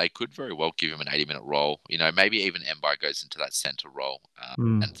 they could very well give him an 80-minute role. Maybe even Mbai goes into that centre role,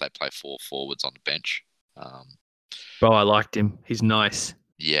 and they play 4 forwards on the bench. Bro, I liked him. He's nice.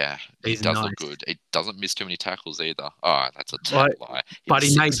 Yeah, he does look good. He doesn't miss too many tackles either. Oh, that's a total lie. But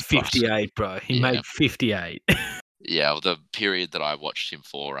he made 58, bro. He made 58. Yeah, the period that I watched him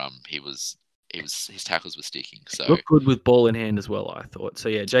for, his tackles were sticking. So looked good with ball in hand as well, I thought. So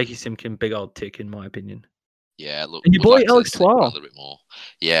yeah, Jakey Simpkin, big old tick in my opinion. Yeah, look. And your boy Alex Twal. A little bit more.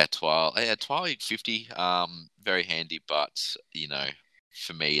 Yeah, Twal. Yeah, Twal 50. Very handy, but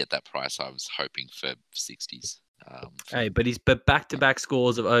for me at that price, I was hoping for 60s. But back-to-back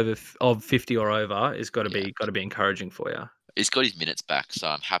scores of 50 or over is got to be encouraging for you. He's got his minutes back, so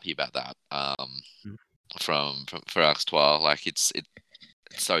I'm happy about that. For Alex Twal, like it's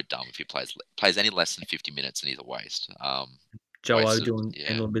so dumb if he plays any less than 50 minutes and he's a waste. Joe O doing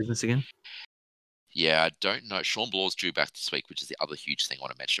business again. Yeah, I don't know. Sean Blaw's due back this week, which is the other huge thing I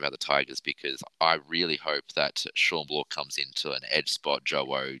want to mention about the Tigers, because I really hope that Sean Blaw comes into an edge spot. Joe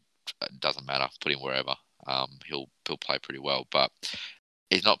O, doesn't matter, put him wherever. He'll play pretty well, but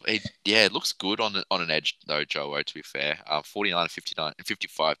he's not. It looks good on an edge though, Joe O, to be fair. 49, 59, and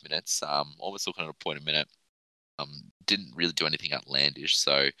 55 minutes. Almost looking at a point a minute. Didn't really do anything outlandish,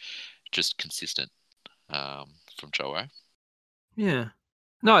 so just consistent from Joe O. Yeah.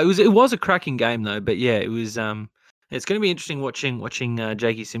 No, it was a cracking game though, but yeah, it was. It's going to be interesting watching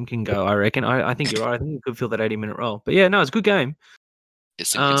Jakey Simpkin go. I reckon. I think you're right. I think you could feel that 80-minute roll. But yeah, no, it's a good game. Yeah,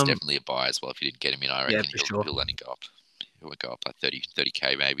 Simpkin's definitely a buy as well. If you didn't get him in, I reckon he'll only go up. He'll go up like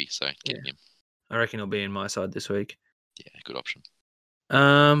 30k maybe. So get him. I reckon he'll be in my side this week. Yeah, good option.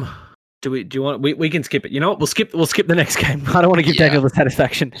 Do you want? We can skip it. You know what? We'll skip the next game. I don't want to give Daniel the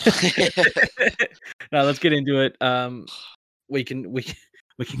satisfaction. No, let's get into it. We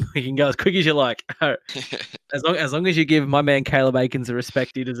can go as quick as you like. As long as you give my man Caleb Aikens the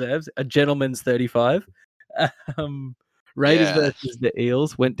respect he deserves. A gentleman's 35. Raiders versus the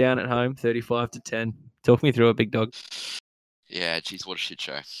Eels went down at home 35-10. Talk me through it, big dog. Yeah, geez, what a shit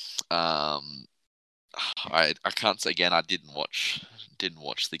show. I can't say again. I didn't watch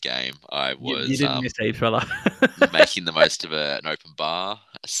the game. I was you didn't miss heaps, brother. making the most of an open bar.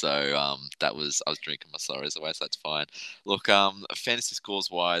 So I was drinking my sorrows away, so that's fine. Look, fantasy scores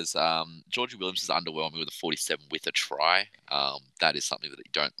wise, Georgie Williams is underwhelming with a 47 with a try. That is something that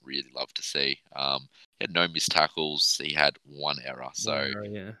you don't really love to see. He had no missed tackles. He had one error, so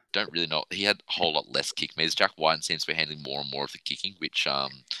don't really know. He had a whole lot less kick meters. Jack Whiten seems to be handling more and more of the kicking, which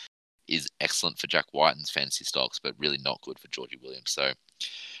is excellent for Jack Whiten's fantasy stocks, but really not good for Georgie Williams. So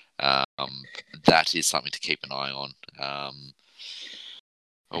that is something to keep an eye on.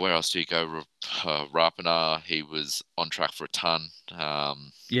 Where else do you go? Rapana, he was on track for a ton.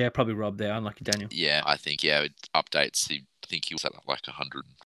 Probably Rob there, unlucky Daniel. Yeah, I think, with updates, I think he was at like 100,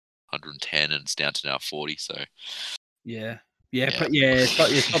 110, and it's down to now 40, so... It's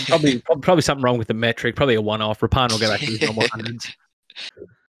probably something wrong with the metric, probably a one-off. Rapana will go back to his normal hundreds.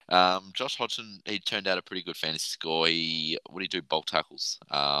 Josh Hodgson, he turned out a pretty good fantasy score. What did he do? Bulk tackles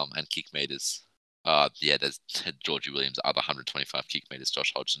and kick meters. There's Georgie Williams, other 125 kick meters.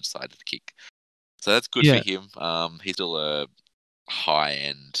 Josh Hodgson decided to kick. So that's good for him. He's still a high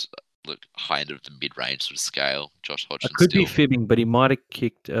end of the mid-range sort of scale. Josh Hodgson. I could be fibbing, but he might have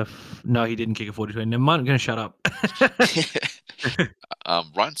kicked no, he didn't kick a 42. Never mind, I'm going to shut up.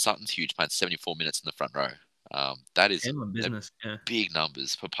 Ryan Sutton's huge, playing 74 minutes in the front row. That is business. Big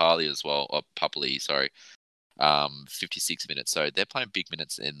numbers. Papali as well, or Papali, sorry. 56 minutes. So they're playing big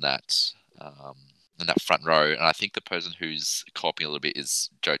minutes in that front row. And I think the person who's copying a little bit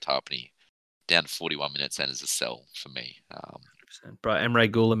is Joe Tarpany, down to 41 minutes and is a sell for me. Bro,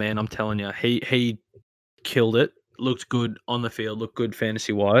 Emre Gula, man, I'm telling you, he killed it. Looked good on the field. Looked good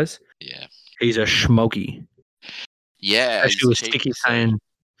fantasy wise. Yeah, he's a schmokey. Yeah, especially with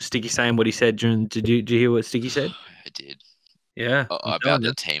Sticky saying what he said during. Did you hear what Sticky said? I did. Yeah, about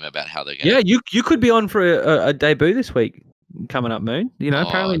the team, about how they're going. Yeah, you could be on for a debut this week. coming up, Moon.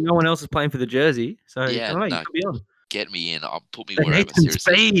 Apparently no one else is playing for the jersey, so yeah, you could be on. Get me in. I'll put me They wherever. need some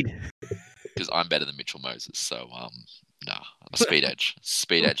Seriously, speed. Because I'm better than Mitchell Moses. So speed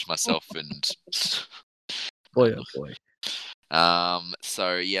edge myself, and boy, oh boy.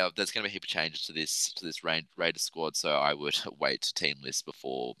 So yeah, there's going to be a heap of changes to this Raiders squad. So I would wait to team list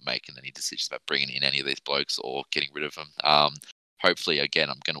before making any decisions about bringing in any of these blokes or getting rid of them. Hopefully, again,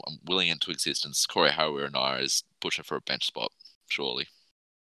 I'm willing into existence. Corey Harawira and I is pushing for a bench spot, surely.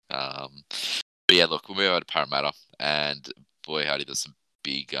 But yeah, look, we'll move over to Parramatta, and boy, howdy, there's some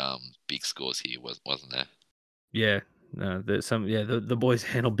big scores here, wasn't there? Yeah, no, there's some. Yeah, the boys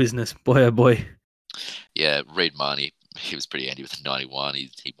handle business. Boy, oh boy. Yeah, Reid Marnie, he was pretty handy with 91.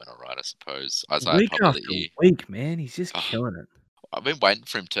 He went all right, I suppose. Week after week, man, he's just killing it. I've been waiting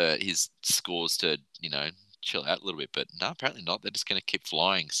for his scores to, chill out a little bit, but no, apparently not. They're just going to keep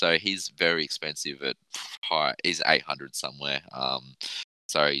flying. So he's very expensive at high. He's 800 somewhere.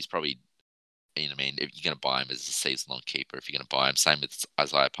 So he's probably, if you're going to buy him as a season-long keeper, if you're going to buy him, same with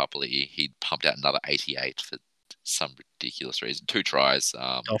Isaiah Papali'i, he pumped out another 88 for some ridiculous reason. 2 tries.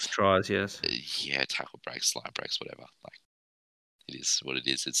 Off tries, yes. Yeah, tackle breaks, line breaks, whatever. It is what it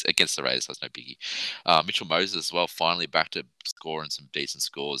is. It's against the Raiders, so it's no biggie. Mitchell Moses as well, finally back to scoring some decent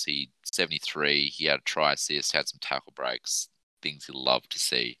scores. He 73. He had a try assist, had some tackle breaks, things you love to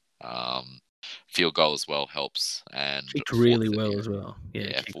see. Field goal as well helps, and kicked really well as well.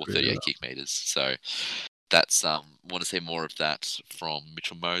 Yeah, 438 kick meters. So that's want to see more of that from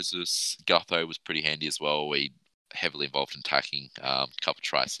Mitchell Moses. Gutho was pretty handy as well. We heavily involved in attacking, couple of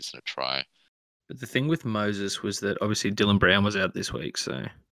try assists and a try. But the thing with Moses was that obviously Dylan Brown was out this week, so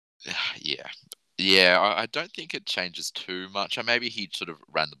yeah. I don't think it changes too much. Maybe he sort of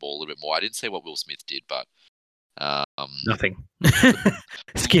ran the ball a little bit more. I didn't see what Will Smith did, but nothing.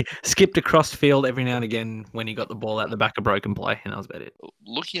 Skipped across field every now and again when he got the ball out the back of broken play, and that was about it.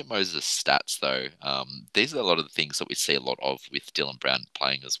 Looking at Moses' stats, though, these are a lot of the things that we see a lot of with Dylan Brown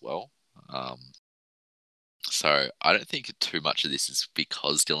playing as well. So I don't think too much of this is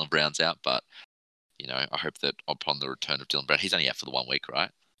because Dylan Brown's out, but I hope that upon the return of Dylan Brown, he's only out for the 1 week,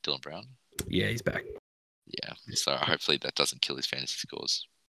 right? Dylan Brown? Yeah, he's back. Yeah, so hopefully that doesn't kill his fantasy scores.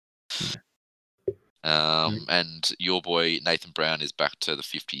 Yeah. And your boy Nathan Brown is back to the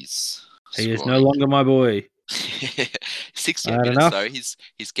 50s. He is no longer my boy. 60 minutes though. He's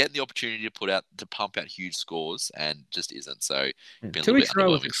getting the opportunity to pump out huge scores and just isn't. So 2 weeks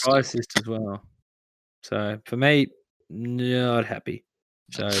ago with the try assist as well. So for me, not happy.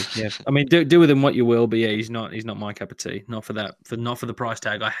 So yeah, do with him what you will, but yeah, he's not my cup of tea. Not for that, not for the price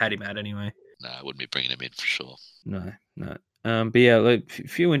tag I had him at anyway. No, I wouldn't be bringing him in for sure. No. But yeah, a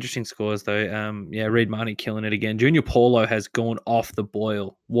few interesting scores though. Yeah, Reid Marnie killing it again. Junior Paulo has gone off the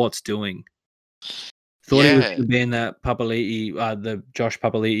boil. What's doing? Thought he was going to be in that Papali'i, the Josh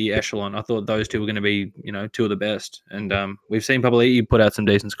Papali'i echelon. I thought those two were going to be, two of the best. And we've seen Papali'i put out some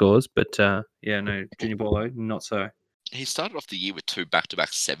decent scores, but Junior Paulo, not so. He started off the year with 2 back-to-back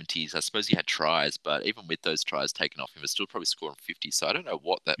 70s. I suppose he had tries, but even with those tries taken off him, was still probably scoring 50. So I don't know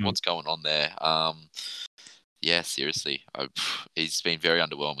what's going on there. Yeah, seriously, he's been very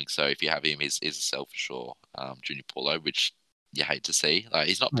underwhelming. So if you have him, he's a sell for sure. Junior Paulo, which you hate to see.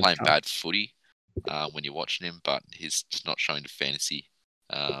 He's not playing bad footy when you're watching him, but he's just not showing to fantasy.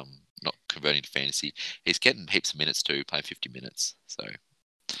 Not converting to fantasy. He's getting heaps of minutes too, playing 50 minutes. So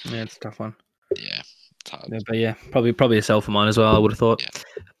yeah, it's a tough one. Yeah. Yeah, but yeah, probably a sell for mine as well, I would have thought.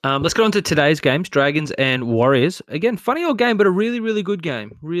 Yeah. Let's get on to today's games, Dragons and Warriors. Again, funny old game, but a really, really good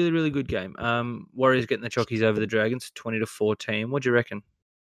game. Really, really good game. Warriors getting the Chockies over the Dragons, 20-14. What do you reckon?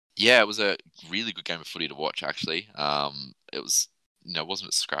 Yeah, it was a really good game of footy to watch, actually. It was, wasn't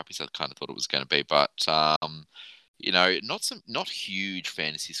as scrappy as I kind of thought it was going to be, but, not huge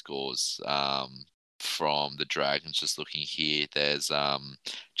fantasy scores, from the Dragons. Just looking here, there's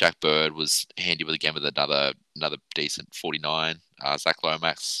Jack Bird was handy with a game with another decent 49. Zach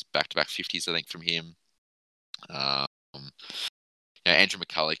Lomax back-to-back 50s, I think, from him. Andrew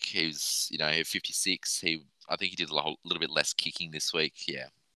McCulloch, he's 56. I think he did a little bit less kicking this week. Yeah,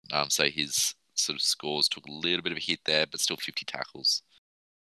 so his sort of scores took a little bit of a hit there, but still 50 tackles.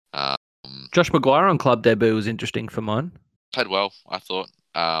 Josh Maguire on club debut was interesting for mine. Played well, I thought.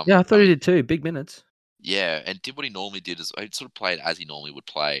 Yeah, I thought he did too. Big minutes. Yeah, and did what he normally did. He sort of played as he normally would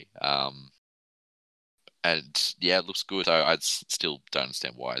play. And yeah, it looks good. So I still don't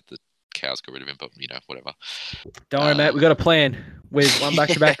understand why the Cows got rid of him, but whatever. Don't worry, mate. We got a plan. We've won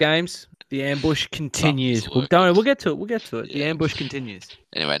back-to-back games. The ambush continues. We'll get to it. We'll get to it. Yeah. The ambush continues.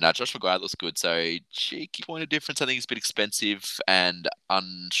 Anyway, now Josh McGuire looks good. So cheeky point of difference. I think he's a bit expensive and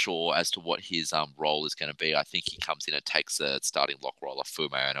unsure as to what his role is going to be. I think he comes in and takes a starting lock role off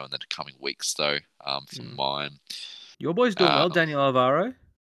Fumayano in the coming weeks, though. From mine. Your boy's doing well, Daniel Alvaro.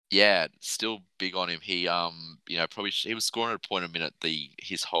 Yeah, still big on him. He probably he was scoring at a point a minute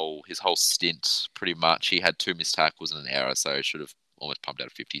his whole stint pretty much. He had 2 missed tackles and an error, so should have almost pumped out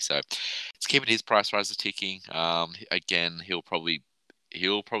of 50. So it's keeping his price rises ticking. Again, he'll probably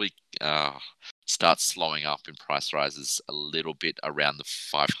start slowing up in price rises a little bit around the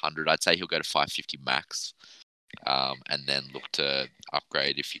 500. I'd say he'll go to 550 max, and then look to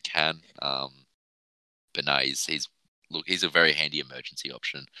upgrade if you can. But no, he's a very handy emergency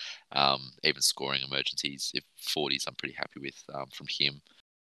option. Even scoring emergencies, if 40s, I'm pretty happy with from him.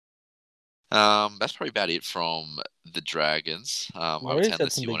 That's probably about it from the Dragons.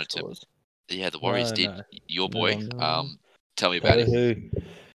 Unless you wanted to. Yeah, the Warriors did. No. Your boy. Tell me about it.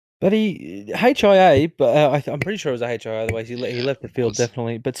 But HIA, but I'm pretty sure it was a HIA. Otherwise, he left the field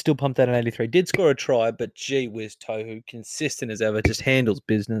definitely, but still pumped out an 83. Did score a try, but gee whiz, Tohu, consistent as ever, just handles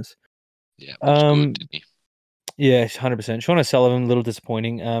business. Yeah, good, didn't he? Yeah, 100%. Sean O'Sullivan, a little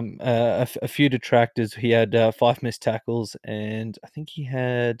disappointing. A few detractors. He had 5 missed tackles, and I think he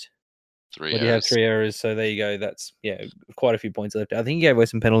had 3 errors. He had 3 errors, so there you go. That's quite a few points left out. I think he gave away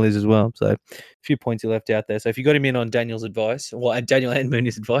some penalties as well, so a few points he left out there. So if you got him in on Daniel's advice, Daniel and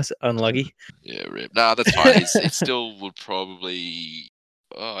Mooney's advice, unlucky. Yeah, rip. No, that's fine. It still would probably.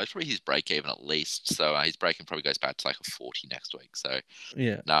 It's probably his break even at least. So his break-even probably goes back to like a 40 next week. So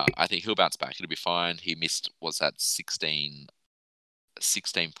yeah, no, I think he'll bounce back. It'll be fine. He missed 16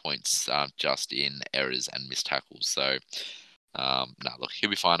 points just in errors and missed tackles. So look, he'll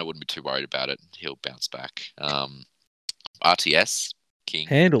be fine. I wouldn't be too worried about it. He'll bounce back. RTS King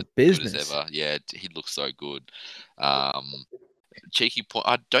handle business as ever. Yeah, he looks so good. Cheeky point.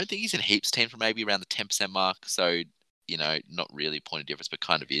 I don't think he's in heaps team for maybe around the 10% mark. So. Not really point of difference, but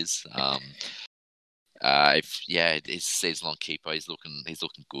kind of is. His season-long keeper, he's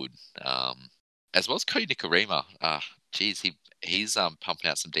looking good. As well as Cody Nikorima. He's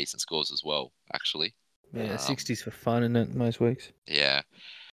pumping out some decent scores as well, actually. Yeah, 60s for fun in it most weeks. Yeah.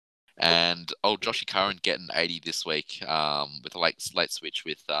 And Joshy Curran getting 80 this week with a late switch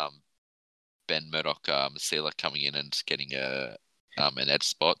with Ben Murdoch, Masila coming in and getting an edge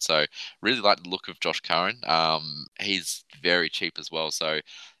spot. So really like the look of Josh Curran. He's very cheap as well. So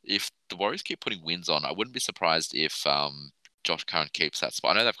if the Warriors keep putting wins on, I wouldn't be surprised if Josh Curran keeps that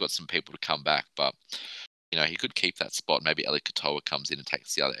spot. I know they've got some people to come back, but he could keep that spot. Maybe Eli Katoa comes in and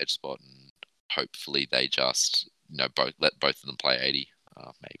takes the other edge spot, and hopefully they just let both of them play 80.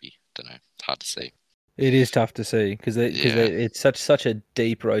 Maybe, don't know. It's hard to see. It is tough to see because it's such a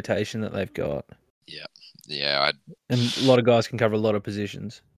deep rotation that they've got. Yeah, and a lot of guys can cover a lot of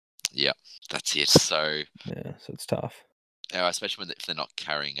positions. Yeah, that's it. So so it's tough. Especially if they're not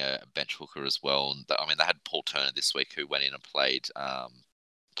carrying a bench hooker as well. I mean, they had Paul Turner this week who went in and played on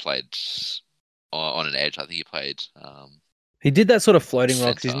an edge. I think he played. He did that sort of floating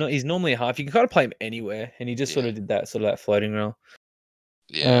role because he's normally a half. You can kind of play him anywhere, and he just sort of did that floating role.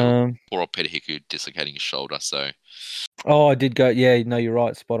 Yeah, poor old Peter Hiku dislocating his shoulder. So. Oh, I did go. Yeah, no, you're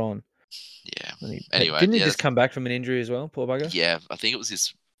right. Spot on. Yeah. Anyway, didn't he just come back from an injury as well, poor bugger? Yeah, I think it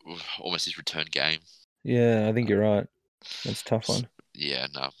was almost his return game. Yeah, I think you're right. That's a tough one. Yeah,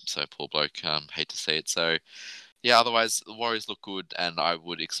 no. So poor bloke. Hate to see it. So yeah. Otherwise, the Warriors look good, and I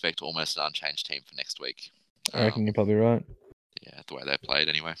would expect almost an unchanged team for next week. I reckon you're probably right. Yeah, the way they played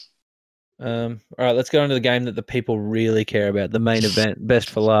anyway. All right, let's go on to the game that the people really care about, the main event,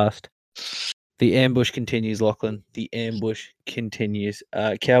 best for last. The ambush continues, Lachlan. The ambush continues.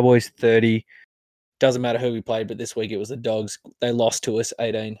 Cowboys 30. Doesn't matter who we played, but this week it was the Dogs. They lost to us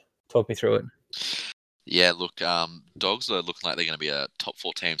 18. Talk me through it. Yeah, look, Dogs are looking like they're going to be a top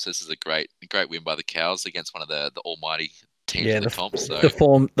 4 team. So this is a great win by the Cows against one of the almighty teams in the comp. So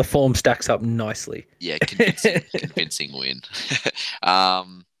the form stacks up nicely. Yeah, convincing win.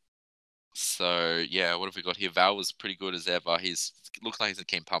 So yeah, what have we got here? Val was pretty good as ever. Looks like he's a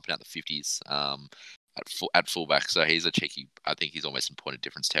keen pumping out the 50s at fullback. So he's a cheeky. I think he's almost in point of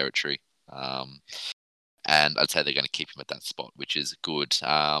difference territory. And I'd say they're going to keep him at that spot, which is good.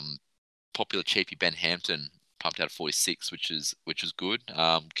 Popular cheapie Ben Hampton pumped out a 46, which is good.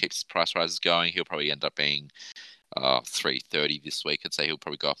 Keeps his price rises going. He'll probably end up being 330 this week. I'd say he'll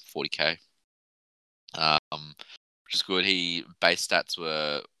probably go up 40k. Which is good. Base stats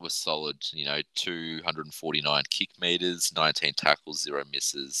were solid. 249 kick meters, 19 tackles, 0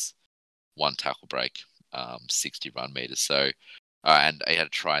 misses, 1 tackle break, 60 run meters. So And he had a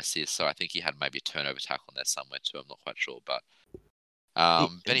try assist, so I think he had maybe a turnover tackle in there somewhere too. I'm not quite sure, but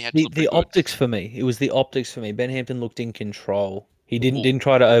Benny Hampton looked the pretty optics for me. It was the optics for me. Ben Hampton looked in control. He didn't Ooh.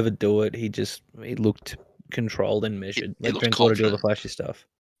 try to overdo it. He looked controlled and measured. He Let looked Drinkwater do all the confident. flashy stuff.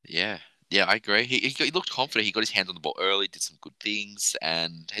 Yeah, I agree. He looked confident. He got his hands on the ball early, did some good things,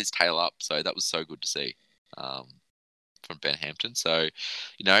 and his tail up. So that was so good to see from Ben Hampton. So,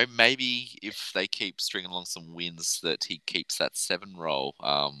 maybe if they keep stringing along some wins, that he keeps that 7 role,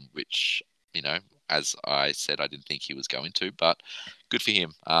 which, as I said, I didn't think he was going to, but good for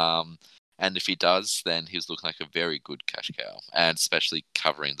him. And if he does, then he's looking like a very good cash cow, and especially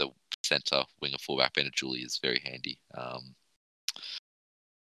covering the centre winger fullback Bennett Julie is very handy.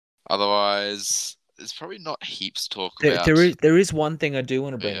 Otherwise, there's probably not heaps to talk about. There is one thing I do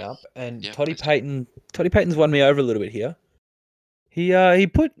want to bring up, and Toddy Payton's won me over a little bit here. He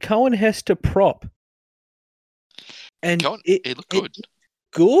put Cohen Hess to prop, and it looked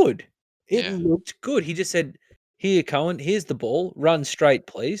good. It looked good. He just said, "Here, Cohen, here's the ball. Run straight,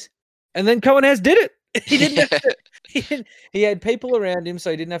 please." And then Cohen Hess did it. He didn't have to, he had people around him, so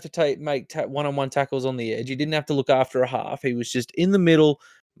he didn't have to make one-on-one tackles on the edge. He didn't have to look after a half. He was just in the middle,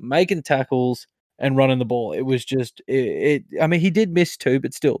 making tackles and running the ball. It was just I mean, he did miss 2,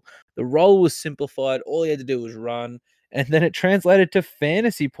 but still, the role was simplified. All he had to do was run, and then it translated to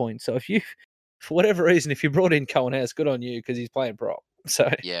fantasy points. So for whatever reason, if you brought in Cohen Hess, good on you because he's playing prop. So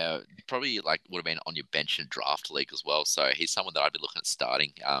yeah, probably would have been on your bench in draft league as well. So he's someone that I'd be looking at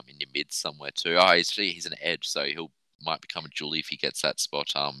starting in your mid somewhere too. Oh, he's an edge, so might become a Julie if he gets that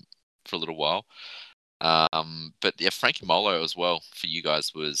spot for a little while. But yeah, Frankie Molo as well for you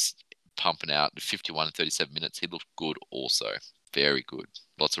guys was pumping out 51 and 37 minutes. He looked good also, very good.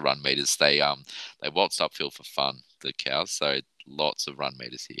 Lots of run meters. They waltzed upfield for fun, the Cows. So lots of run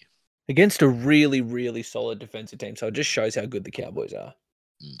meters here. Against a really, really solid defensive team. So it just shows how good the Cowboys are.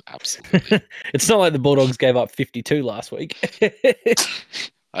 Absolutely. It's not like the Bulldogs gave up 52 last week.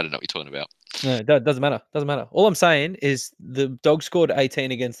 I don't know what you're talking about. No, it doesn't matter. Doesn't matter. All I'm saying is the Dogs scored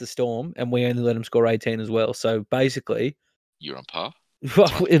 18 against the Storm, and we only let them score 18 as well. So basically... You're on par.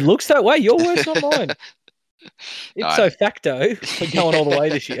 It looks that way. Your words, not mine. Ipso facto, we're going all the way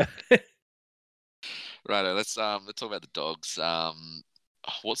this year. Righto, let's talk about the Dogs.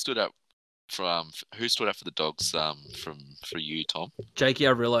 What stood out who stood out for the Dogs for you, Tom? Jakey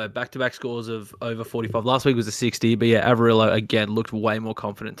Averillo, back-to-back scores of over 45. Last week was a 60, but yeah, Averillo again looked way more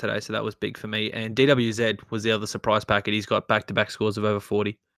confident today, so that was big for me. And DWZ was the other surprise packet. He's got back-to-back scores of over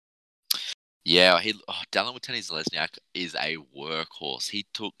 40. Yeah, Dallin Watene-Zelezniak is a workhorse. He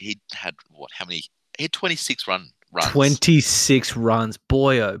had 26 runs. 26 runs.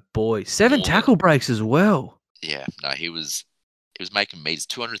 Boy, oh boy. 7 tackle breaks as well. Yeah, no, he was making meters,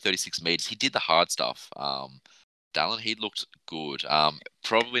 236 meters. He did the hard stuff. Dallin, he looked good.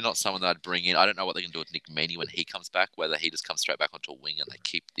 Probably not someone that I'd bring in. I don't know what they can do with Nick Meaney when he comes back, whether he just comes straight back onto a wing and they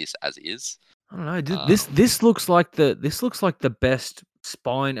keep this as is. I don't know. This looks like the best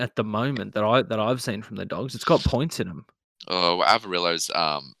spine at the moment that I've seen from the Dogs. It's got points in them. Oh, Averillo's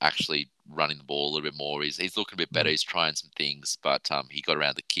actually running the ball a little bit more. He's looking a bit better. He's trying some things, but he got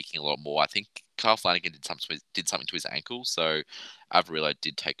around the kicking a lot more. I think Kyle Flanagan did something to his ankle, so Averillo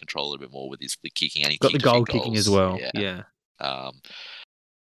did take control a little bit more with the kicking, and he got the goal kicking as well. Yeah.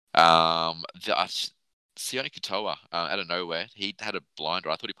 Sione Katoa, out of nowhere, he had a blinder.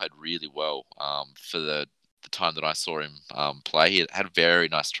 I thought he played really well for the time that I saw him play. He had a very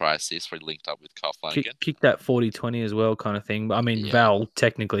nice try assist where he linked up with Kyle Flanagan. Kicked that 40-20 as well kind of thing. I mean, Val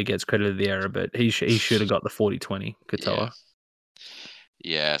technically gets credit of the error, but he should have got the 40-20, Katoa.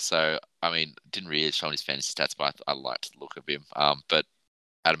 Yeah, so, I mean, didn't really show his fantasy stats, but I liked the look of him. But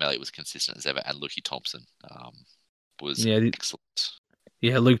Adam Elliott was consistent as ever, and Lukey Thompson was excellent.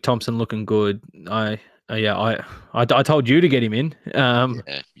 Yeah, Luke Thompson looking good. I told you to get him in. Yeah,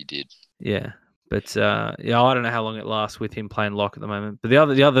 you did. Yeah. But I don't know how long it lasts with him playing lock at the moment. But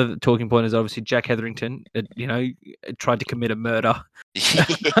the other talking point is obviously Jack Hetherington. Tried to commit a murder.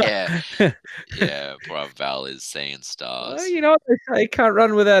 Yeah, poor Val is seeing stars. Well, you know what they say, can't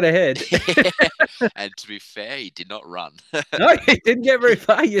run without a head. And to be fair, he did not run. No, he didn't get very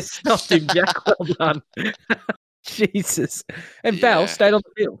far. You stopped him, Jack. Well done. Jesus. And Val stayed on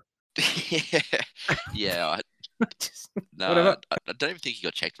the field. Yeah. I don't even think he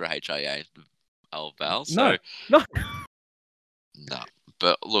got checked for a HIA. Val. So, no.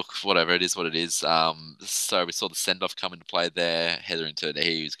 But look, whatever, it is what it is. So we saw the send-off come into play there. Hetherington,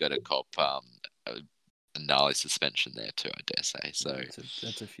 he's going to cop a gnarly suspension there too, I dare say. So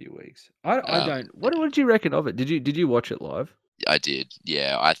that's a few weeks. I don't. What did you reckon of it? Did you watch it live? I did.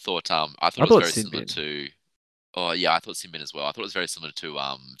 Yeah, I thought it was very similar to Oh yeah, I thought Sin Bin as well. I thought it was very similar to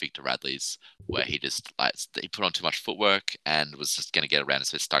Victor Radley's, where he just he put on too much footwork and was just going to get around,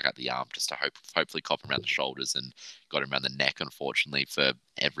 so stuck out the arm just to hopefully cop him around the shoulders and got him around the neck. Unfortunately for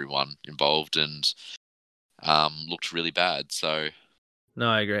everyone involved, and looked really bad. So. No,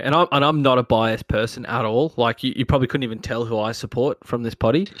 I agree, and I'm not a biased person at all. Like you probably couldn't even tell who I support from this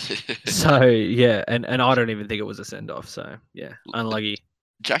potty. So yeah, and I don't even think it was a send off. So yeah, unlucky.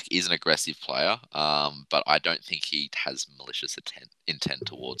 Jack is an aggressive player, but I don't think he has malicious intent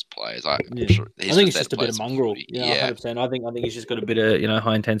towards players. I think it's just a bit of mongrel. Yeah, 100%. I think he's just got a bit of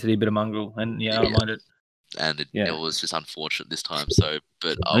high intensity, a bit of mongrel, and I don't mind it. And it was just unfortunate this time. So,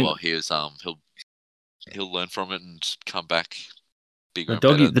 but well, he'll learn from it and come back.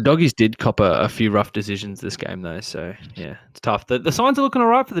 The doggies did cop a few rough decisions this game though, so yeah, it's tough. The signs are looking all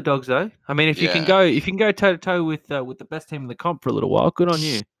right for the Dogs though. I mean, if you can go toe to toe with the best team in the comp for a little while, good on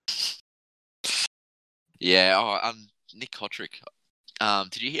you. Yeah. Nick Cotric.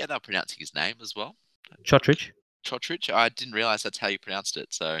 Did you hear that pronouncing his name as well? Chotrich. I didn't realize that's how you pronounced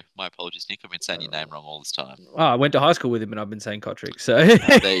it. So my apologies, Nick. I've been saying your name wrong all this time. Oh, I went to high school with him, and I've been saying Cotric. So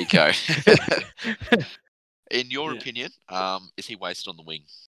there you go. In your opinion, is he wasted on the wing?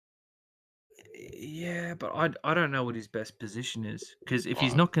 Yeah, but I don't know what his best position is, because if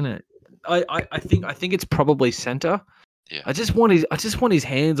he's not gonna, I think it's probably center. Yeah. I just want his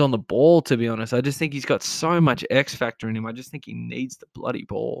hands on the ball, to be honest. I just think he's got so much X factor in him. I just think he needs the bloody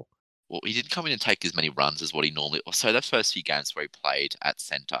ball. Well, he didn't come in and take as many runs as what he normally. So the first few games where he played at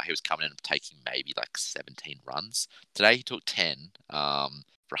center, he was coming in and taking maybe like 17 runs. Today he took 10.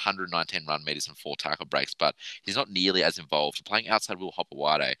 For 119 run meters and 4 tackle breaks, but he's not nearly as involved. Playing outside Will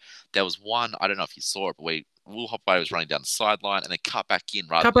Hopewade, there was one, I don't know if you saw it, but Will Hopewade was running down the sideline and then cut back in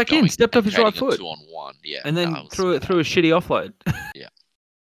stepped off his right foot. 2-on-1, yeah. And then threw a shitty offload. Yeah.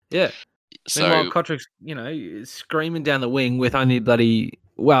 Yeah. So, meanwhile, Cotric's, screaming down the wing with only bloody,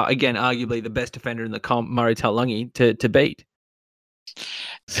 again, arguably the best defender in the comp, Murray Taulagi, to beat.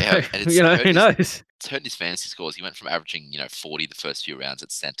 So, who knows? It's hurting his fantasy scores. He went from averaging, 40 the first few rounds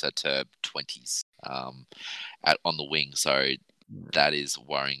at centre to 20s on the wing. So that is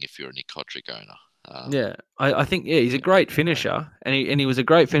worrying if you're a Nick Cotric owner. I think he's a great finisher, and he was a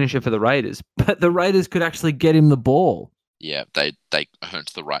great finisher for the Raiders. But the Raiders could actually get him the ball. Yeah, they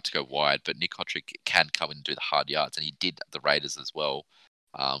earned the right to go wide, but Nick Cotric can come in and do the hard yards, and he did at the Raiders as well.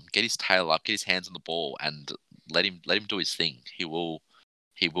 Get his tail up, get his hands on the ball, and let him do his thing. He will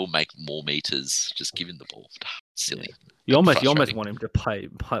make more meters. Just give him the ball. Silly. You almost want him to play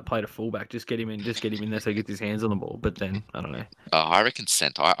to fullback. Just get him in there so he gets his hands on the ball. But then I don't know. I reckon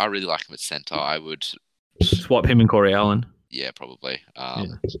centre. I really like him at centre. I would swap him and Corey Allen. Yeah, probably.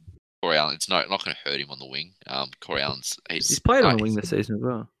 Corey Allen. It's not going to hurt him on the wing. Corey Allen's he's played on the wing this season as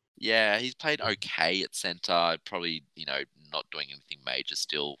well. Yeah, he's played okay at centre. Probably not doing anything major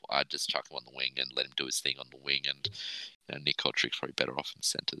still. I'd just chuck him on the wing and let him do his thing on the wing, and Nick Cotric's probably better off in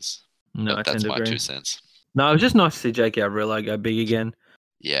centres. No, that's my 2 cents. No, it was just nice to see Jake Gabriello go big again.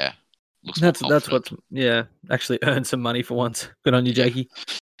 Yeah, that's what's actually earned some money for once. Good on you, Jakey.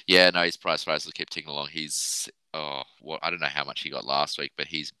 Yeah, no, his price rises will keep ticking along. He's I don't know how much he got last week, but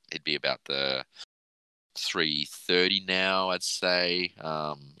it'd be about the 330 now, I'd say.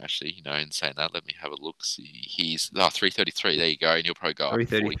 Actually, in saying that, let me have a look. See, he's 333. There you go, and he'll probably go up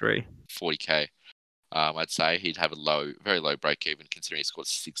 333, 40k. I'd say he'd have a very low break even considering he scored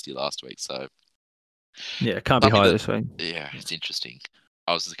 60 last week. So yeah, it can't be high this week. Yeah, it's interesting.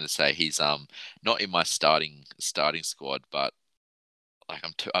 I was just going to say he's not in my starting squad, but like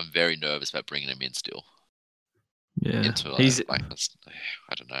I'm very nervous about bringing him in still. Yeah, I don't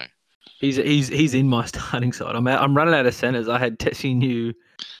know. He's in my starting side. I'm running out of centers. I had Tessie New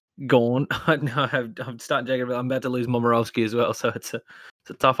gone. I'm starting Jacob. I'm about to lose Momorowski as well, so it's a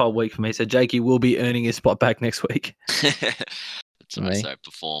tough old week for me. So Jakey will be earning his spot back next week. That's right. So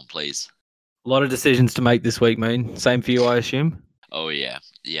perform, please. A lot of decisions to make this week, man. Same for you, I assume. Oh yeah,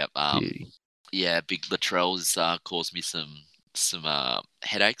 yep. Big Latrell's caused me some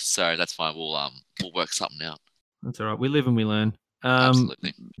headaches, so that's fine. We'll work something out. That's all right. We live and we learn.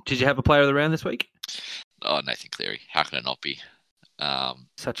 Absolutely. Did you have a player of the round this week? Oh, Nathan Cleary. How can it not be?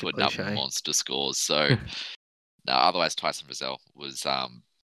 Such a putting cliche. Up monster scores. So, no. Otherwise, Tyson Frizzell was I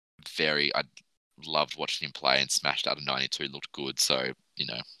loved watching him play and smashed out of 92. Looked good. So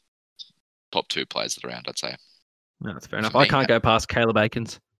top 2 players of the round, I'd say. No, that's fair enough. I can't go past Caleb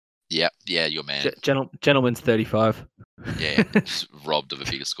Akins. Yeah, your man. Gentleman's 35. Yeah, robbed of a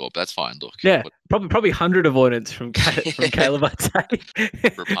bigger score, but that's fine. Look, yeah, probably 100 avoidance from Caleb, I'd say.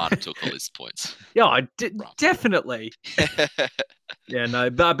 Rapana took all his points. Yeah, definitely. Yeah,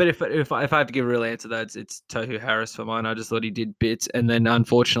 no, but if I have to give a real answer, though, it's Tohu Harris for mine. I just thought he did bits, and then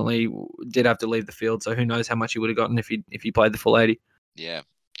unfortunately did have to leave the field. So who knows how much he would have gotten if he played the full 80. Yeah,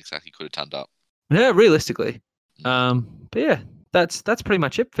 exactly. Could have turned up. Yeah, realistically. But yeah, that's pretty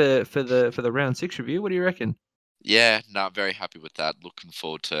much it for the round 6 review. What do you reckon? Yeah, no, very happy with that. Looking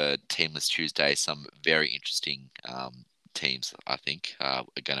forward to Teamless Tuesday. Some very interesting teams, I think, are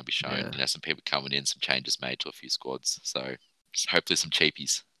going to be shown. Yeah. You know, some people coming in, some changes made to a few squads. So hopefully some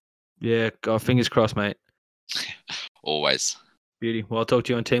cheapies. Yeah, God, fingers crossed, mate. Always. Beauty. Well, I'll talk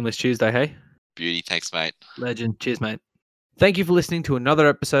to you on Teamless Tuesday, hey? Beauty. Thanks, mate. Legend. Cheers, mate. Thank you for listening to another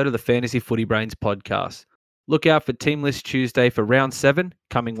episode of the Fantasy Footy Brains podcast. Look out for Teamless Tuesday for round 7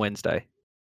 coming Wednesday.